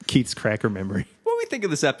 Keith's cracker memory. What do we think of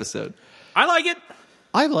this episode? I like it.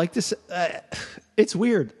 I like this. It's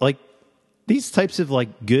weird. Like these types of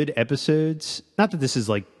like good episodes. Not that this is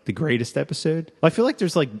like the greatest episode. I feel like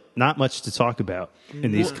there's like not much to talk about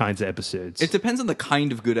in these kinds of episodes. It depends on the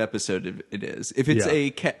kind of good episode it is. If it's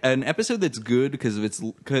Yeah. an episode that's good because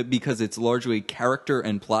it's largely character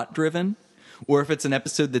and plot driven, or if it's an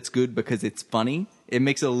episode that's good because it's funny, it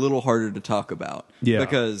makes it a little harder to talk about. Yeah.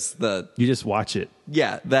 Because You just watch it.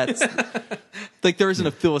 that's like there isn't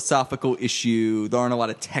a philosophical issue. There aren't a lot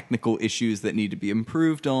of technical issues that need to be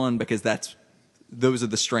improved on because those are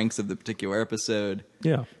the strengths of the particular episode.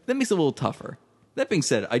 Yeah. That makes it a little tougher. That being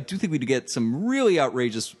said, I do think we get some really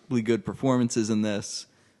outrageously good performances in this.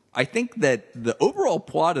 I think that the overall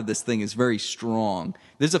plot of this thing is very strong.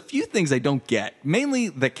 There's a few things I don't get, mainly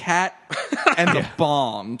the cat and the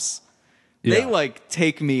bombs. They Yeah.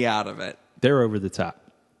 take me out of it. They're over the top.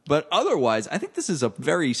 But otherwise, I think this is a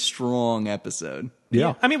very strong episode.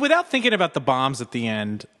 Yeah. I mean, without thinking about the bombs at the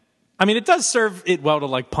end, I mean, it does serve it well to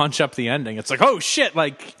like punch up the ending. It's like, oh shit,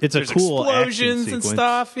 like It's a there's cool action explosions and sequence.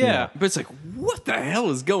 stuff. Yeah. But it's like, what the hell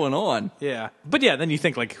is going on? Yeah. But yeah, then you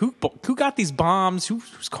think like, who got these bombs?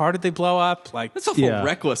 Whose car did they blow up? Like, That's awful Yeah.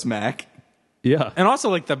 reckless, Mac. Yeah. and also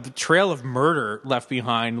like the trail of murder left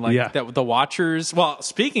behind, like Yeah. that the Watchers. Well,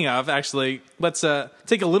 speaking of, actually, let's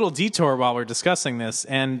take a little detour while we're discussing this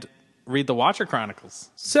and read the Watcher Chronicles.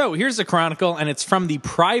 So here's a chronicle, and it's from the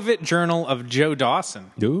private journal of Joe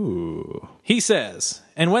Dawson. Ooh. He says,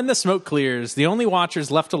 and when the smoke clears, the only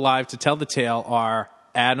Watchers left alive to tell the tale are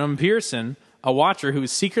Adam Pearson, a Watcher who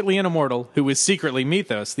is secretly an immortal, who is secretly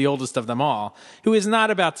Mythos, the oldest of them all, who is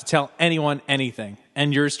not about to tell anyone anything,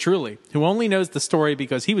 and yours truly, who only knows the story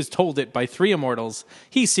because he was told it by 3 immortals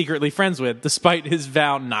he's secretly friends with, despite his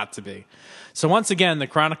vow not to be. So once again, the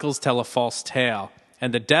chronicles tell a false tale,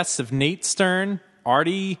 and the deaths of Nate Stern,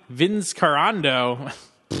 Artie Vinzcarando,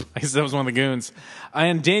 I guess that was one of the goons,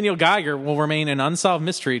 and Daniel Geiger will remain an unsolved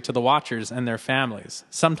mystery to the Watchers and their families.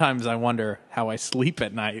 Sometimes I wonder how I sleep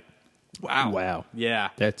at night. Wow. Yeah.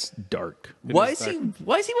 That's dark. Why is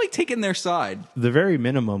he like taking their side? The very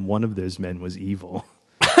minimum, one of those men was evil.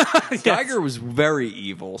 Geiger was very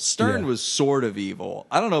evil. Stern Yeah. was sort of evil.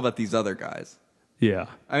 I don't know about these other guys. Yeah.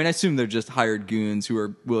 I mean, I assume they're just hired goons who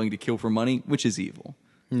are willing to kill for money, which is evil.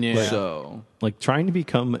 Yeah. So, Like trying to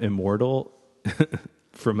become immortal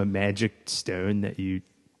from a magic stone that you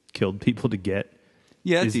killed people to get.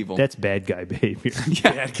 yeah, that's evil. That's bad guy behavior.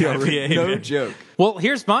 Bad guy behavior. No joke. Well,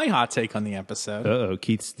 here's my hot take on the episode. Uh-oh,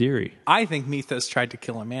 Keith's theory. I think Mythos tried to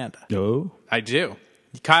kill Amanda. Oh? I do.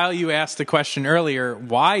 Kyle, you asked the question earlier,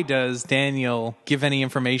 why does Daniel give any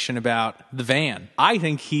information about the van? I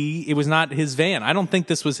think it was not his van. I don't think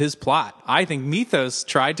this was his plot. I think Mythos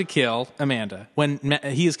tried to kill Amanda when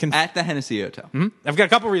he is At the Hennessy Hotel. I've got a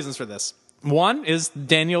couple reasons for this. One is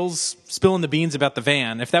Daniel's spilling the beans about the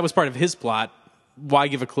van. If that was part of his plot, why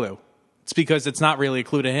give a clue? It's because it's not really a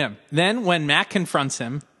clue to him. Then when Mac confronts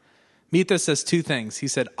him, Mythos says 2 things. He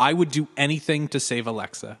said, I would do anything to save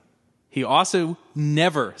Alexa. He also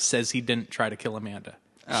never says he didn't try to kill Amanda.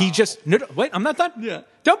 He just, no, wait, I'm not done. Yeah.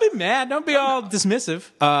 Don't be mad. Don't be all dismissive.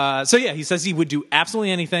 So yeah, he says he would do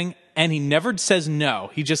absolutely anything, and he never says no.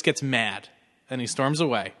 He just gets mad, and he storms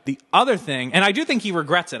away. The other thing, and I do think he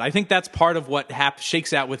regrets it. I think that's part of what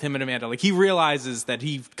shakes out with him and Amanda. Like, he realizes that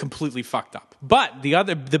he completely fucked up. But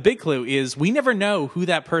the big clue is we never know who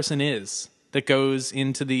that person is that goes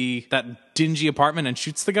into that dingy apartment and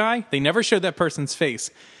shoots the guy. They never show that person's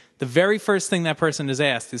face. The very first thing that person is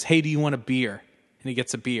asked is, hey, do you want a beer? And he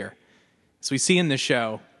gets a beer. So we see in the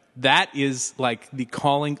show, that is like the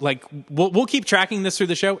calling, like we'll keep tracking this through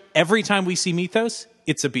the show. Every time we see Mythos,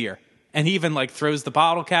 it's a beer. And he even like throws the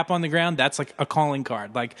bottle cap on the ground. That's like a calling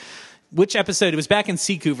card. Like, which episode? It was back in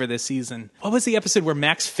Seacouver this season. What was the episode where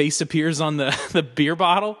Mac's face appears on the beer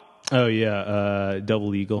bottle? Oh, yeah.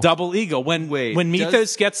 Double Eagle. Double Eagle. When Mythos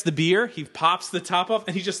does- gets the beer, he pops the top off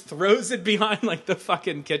and he just throws it behind like the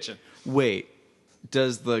fucking kitchen. Wait,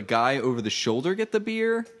 does the guy over the shoulder get the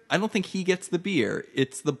beer? I don't think he gets the beer.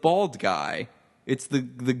 It's the bald guy. It's the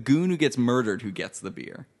goon who gets murdered who gets the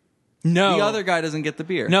beer. No. The other guy doesn't get the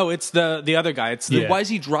beer. No, it's the other guy. It's the Yeah. Why does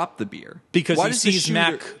he drop the beer? because Why he does the sees shooter-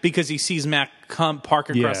 Mac because he sees Mac park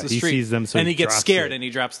across Yeah, the he street. sees them, so and he he gets drops scared it. and he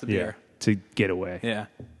drops the Yeah, beer. to get away. Yeah.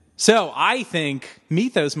 So I think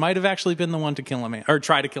Mythos might have actually been the one to kill Amanda or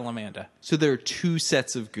try to kill Amanda. So there are 2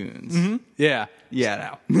 sets of goons. Yeah.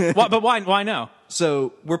 Yeah, now. But why no?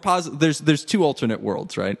 So we're positive. There's 2 alternate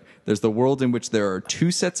worlds, right? There's the world in which there are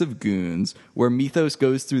 2 sets of goons where Mythos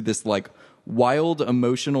goes through this like wild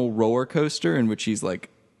emotional roller coaster in which he's like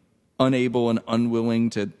unable and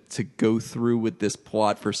unwilling to go through with this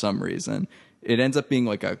plot for some reason. It ends up being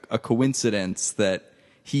like a coincidence that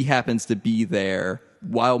he happens to be there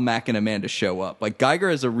while Mac and Amanda show up. Like Geiger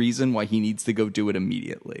has a reason why he needs to go do it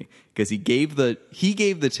immediately because he gave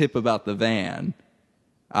the tip about the van.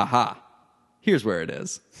 Aha. Here's where it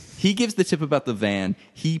is. He gives the tip about the van.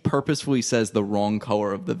 He purposefully says the wrong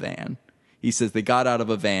color of the van. He says they got out of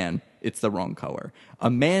a van. It's the wrong color.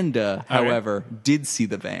 Amanda, however, did see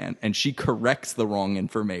the van, and she corrects the wrong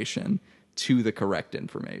information to the correct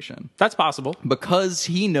information. That's possible. Because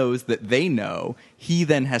he knows that they know, he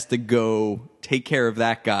then has to go take care of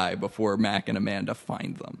that guy before Mac and Amanda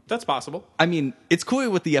find them. That's possible. I mean, it's clearly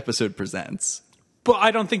what the episode presents. But I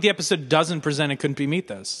don't think the episode doesn't present it couldn't be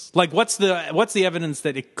Mythos. Like, what's the evidence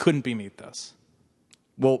that it couldn't be Mythos?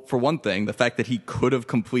 Well, for one thing, the fact that he could have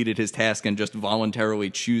completed his task and just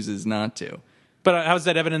voluntarily chooses not to. But how's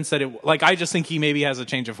that evidence that it? Like, I just think he maybe has a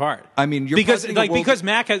change of heart. I mean, you're because positing a world- because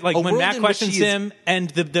Mac has, like a when world Mac in which questions he is- him, and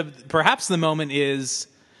the perhaps the moment is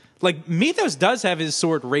Like, Mythos does have his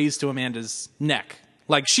sword raised to Amanda's neck.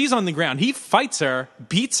 Like, she's on the ground. He fights her,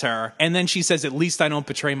 beats her, and then she says, "At least I don't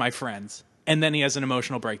betray my friends." And then he has an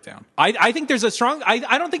emotional breakdown. I think there's a strong...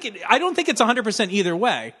 I don't think it's 100% either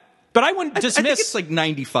way. But I wouldn't dismiss... I think it's like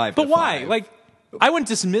 95 But to why? 5. Like, I wouldn't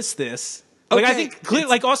dismiss this. Like, Okay, I think,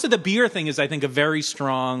 like, also the beer thing is, I think, a very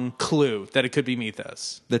strong clue that it could be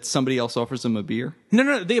Mythos. That somebody else offers him a beer?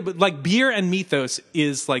 No. But like, beer and Mythos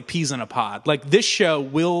is like peas in a pod. Like, this show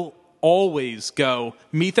will always go,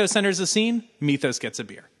 Mythos enters a scene, Mythos gets a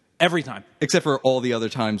beer. Every time. Except for all the other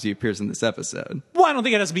times he appears in this episode. Well, I don't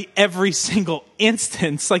think it has to be every single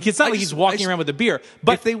instance. Like, it's not like he's walking around with a beer.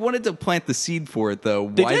 But if they wanted to plant the seed for it, though,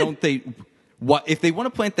 They why did. don't they... If they want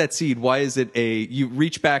to plant that seed, why is it you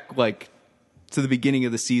reach back, like, to the beginning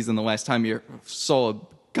of the season, the last time you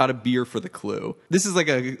got a beer for the clue. This is like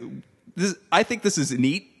I think this is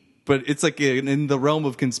neat, but it's like in the realm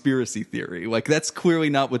of conspiracy theory. Like, that's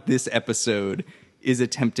clearly not what this episode is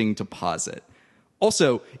attempting to posit.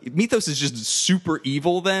 Also, Mythos is just super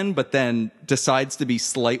evil then, but then decides to be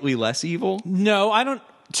slightly less evil. no, I don't...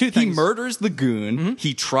 Two He things. murders the goon,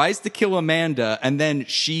 he tries to kill Amanda, and then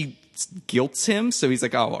she guilts him, so he's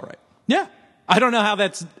like, oh, all right. Yeah. I don't know how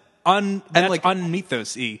that's like-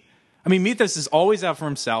 un-Mythos-y. I mean, Mythos is always out for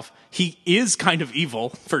himself. He is kind of evil,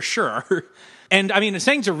 for sure. And, I mean,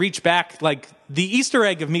 saying to reach back, like, the Easter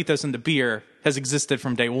egg of Mythos and the beer has existed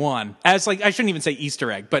from day one. As, like, I shouldn't even say Easter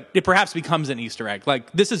egg, but it perhaps becomes an Easter egg. Like,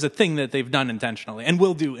 this is a thing that they've done intentionally and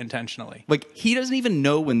will do intentionally. Like, he doesn't even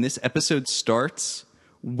know when this episode starts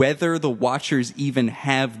whether the Watchers even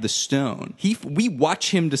have the stone. We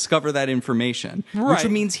watch him discover that information, Right.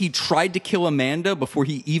 which means he tried to kill Amanda before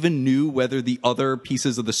he even knew whether the other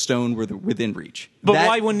pieces of the stone were within reach. But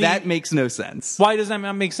why wouldn't he- that makes no sense. Why does that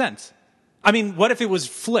not make sense? I mean, what if it was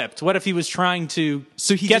flipped? What if he was trying to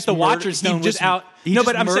So he get just the murder- Watcher's he Stone just- without... He No, just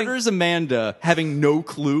but I'm saying... murders Amanda, having no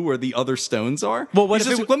clue where the other stones are. Well, what He's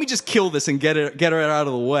if just it like, let me just kill this and get her out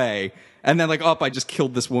of the way, and then like, I just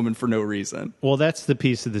killed this woman for no reason. Well, that's the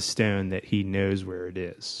piece of the stone that he knows where it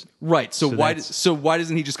is. Right. So why that's- why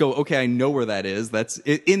doesn't he just go, okay, I know where that is. That's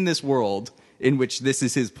in this world in which this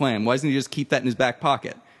is his plan. Why doesn't he just keep that in his back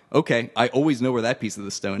pocket? Okay, I always know where that piece of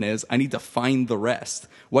the stone is. I need to find the rest.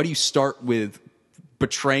 Why do you start with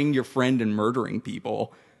betraying your friend and murdering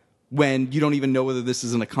people when you don't even know whether this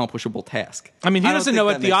is an accomplishable task? I mean, he don't doesn't think know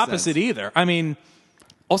that what the makes opposite sense. either. I mean...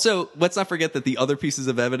 Also, let's not forget that the other pieces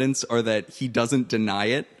of evidence are that he doesn't deny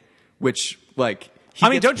it, which like he I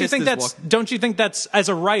mean, gets don't you pissed think as don't you think that's, as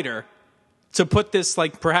a writer, to put this,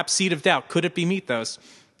 like, perhaps seed of doubt, could it be Mythos?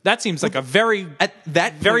 That seems like a very at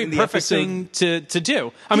that point very in the perfect episode- thing to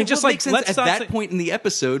do. I mean, Yeah, just well, it like, makes sense let's at not that say- point in the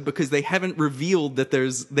episode because they haven't revealed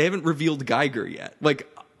they haven't revealed Geiger yet. Like,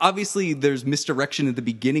 obviously there's misdirection at the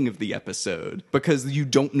beginning of the episode because you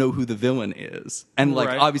don't know who the villain is. And like,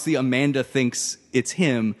 Right. obviously Amanda thinks it's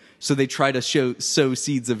him, so they try to sow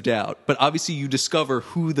seeds of doubt. But obviously you discover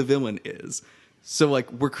who the villain is. So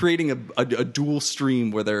like, we're creating a dual stream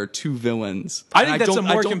where there are two villains. I And think that's a don't-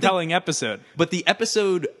 I more don't think- compelling episode. But the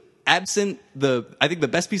episode, absent I think the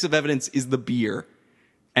best piece of evidence is the beer.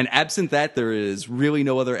 And absent that, there is really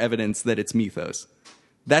no other evidence that it's Mythos.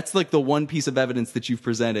 That's like the one piece of evidence that you've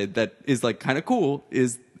presented that is like kind of cool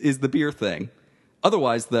is the beer thing.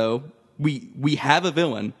 Otherwise, though, we have a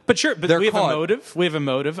villain. But sure, but They're we have caught. a motive. We have a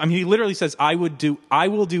motive. I mean, he literally says, I will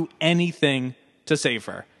do anything to save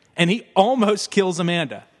her. And he almost kills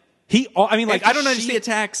Amanda. I mean, like, I don't She understand.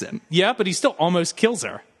 attacks him. Yeah, but he still almost kills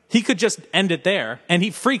her. He could just end it there. And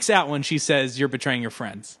he freaks out when she says, you're betraying your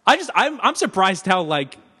friends. I'm surprised how,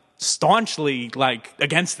 like, staunchly, like,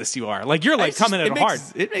 against this you are. Like, you're, like, It's just- coming at it hard.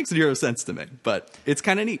 It makes zero sense to me, but it's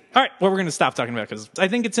kind of neat. All right, well, we're going to stop talking about it because I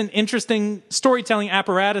think it's an interesting storytelling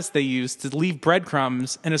apparatus they use to leave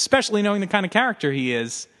breadcrumbs, and especially knowing the kind of character he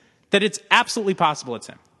is, that it's absolutely possible it's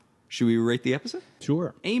him. Should we rate the episode?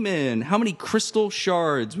 Sure. Eamon, how many crystal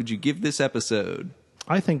shards would you give this episode?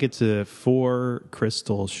 I think it's a 4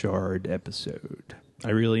 crystal shard episode.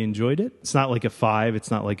 I really enjoyed it. It's not like a 5. It's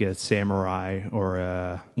not like a samurai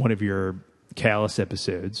or one of your Callous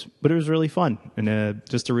episodes, but it was really fun and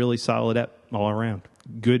just a really solid ep all around.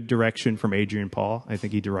 Good direction from Adrian Paul. I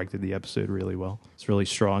think he directed the episode really well. It's really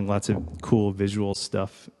strong. Lots of cool visual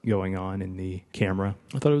stuff going on in the camera.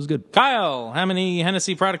 I thought it was good. Kyle, how many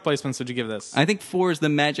Hennessy product placements would you give this? I think 4 is the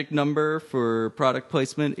magic number for product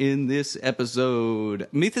placement in this episode.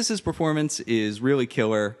 Mythos' performance is really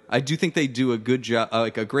killer. I do think they do a good job,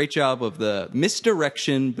 like a great job of the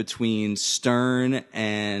misdirection between Stern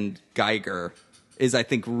and Geiger is, I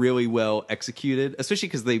think, really well executed, especially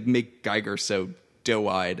because they make Geiger so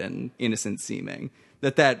doe-eyed and innocent seeming.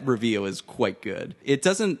 that reveal is quite good. It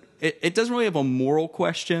doesn't really have a moral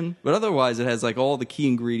question, but otherwise it has like all the key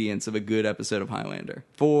ingredients of a good episode of Highlander.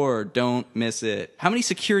 4, don't miss it. How many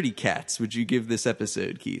security cats would you give this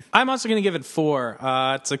episode, Keith? I'm also going to give it 4.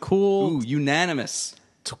 It's a cool... Ooh, unanimous.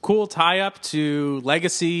 It's a cool tie-up to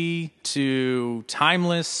Legacy, to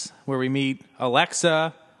Timeless, where we meet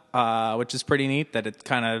Alexa, which is pretty neat, that it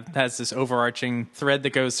kind of has this overarching thread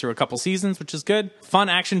that goes through a couple seasons, which is good. Fun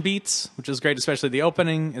action beats, which is great, especially the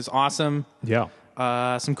opening is awesome. Yeah.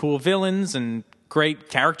 Some cool villains and great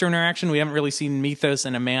character interaction. We haven't really seen Mythos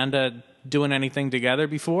and Amanda doing anything together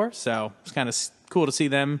before, so it's kind of cool to see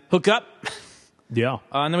them hook up. Yeah.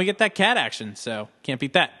 And then we get that cat action, so can't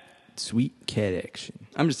beat that. Sweet cat action.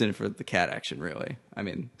 I'm just in it for the cat action, really. I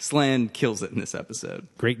mean, Slan kills it in this episode.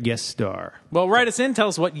 Great guest star. Well, write us in. Tell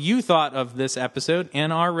us what you thought of this episode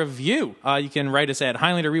and our review. You can write us at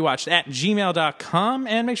HighlanderRewatched@gmail.com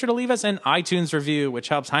and make sure to leave us an iTunes review, which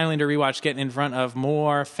helps Highlander Rewatch get in front of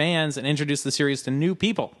more fans and introduce the series to new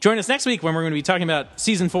people. Join us next week when we're going to be talking about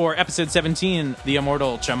Season 4, Episode 17, The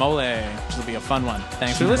Immortal Chamole, which will be a fun one.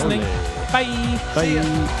 Thanks for listening. Bye.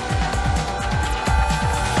 Bye.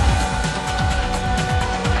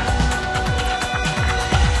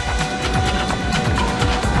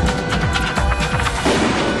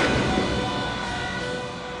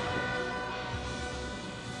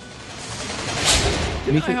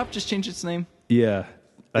 Didn't IHOP just change its name? Yeah.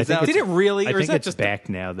 I think Did it really? I Or is think that it's just back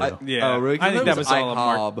now, though. Yeah, Oh, really? 'Cause I think it that was was all a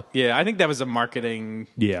IHOB. Yeah, I think that was a marketing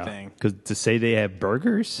Yeah. thing. Because to say they have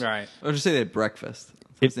burgers, Right. Or just say they had breakfast.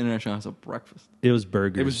 It's the International House of Breakfast. it was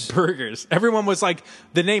burgers. It was burgers. Everyone was like,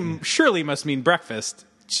 the name surely must mean breakfast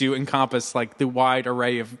to encompass like the wide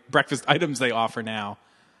array of breakfast items they offer now.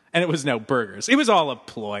 And it was no burgers. It was all a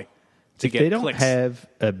ploy to if get they don't clicks. have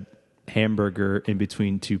a hamburger in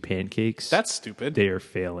between two pancakes, That's stupid. they are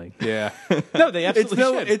failing. Yeah. No, they absolutely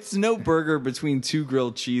should. It's no burger between two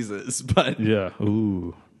grilled cheeses, but Yeah.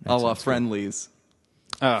 Ooh. a la Friendlies.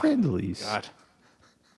 Friendlies. God.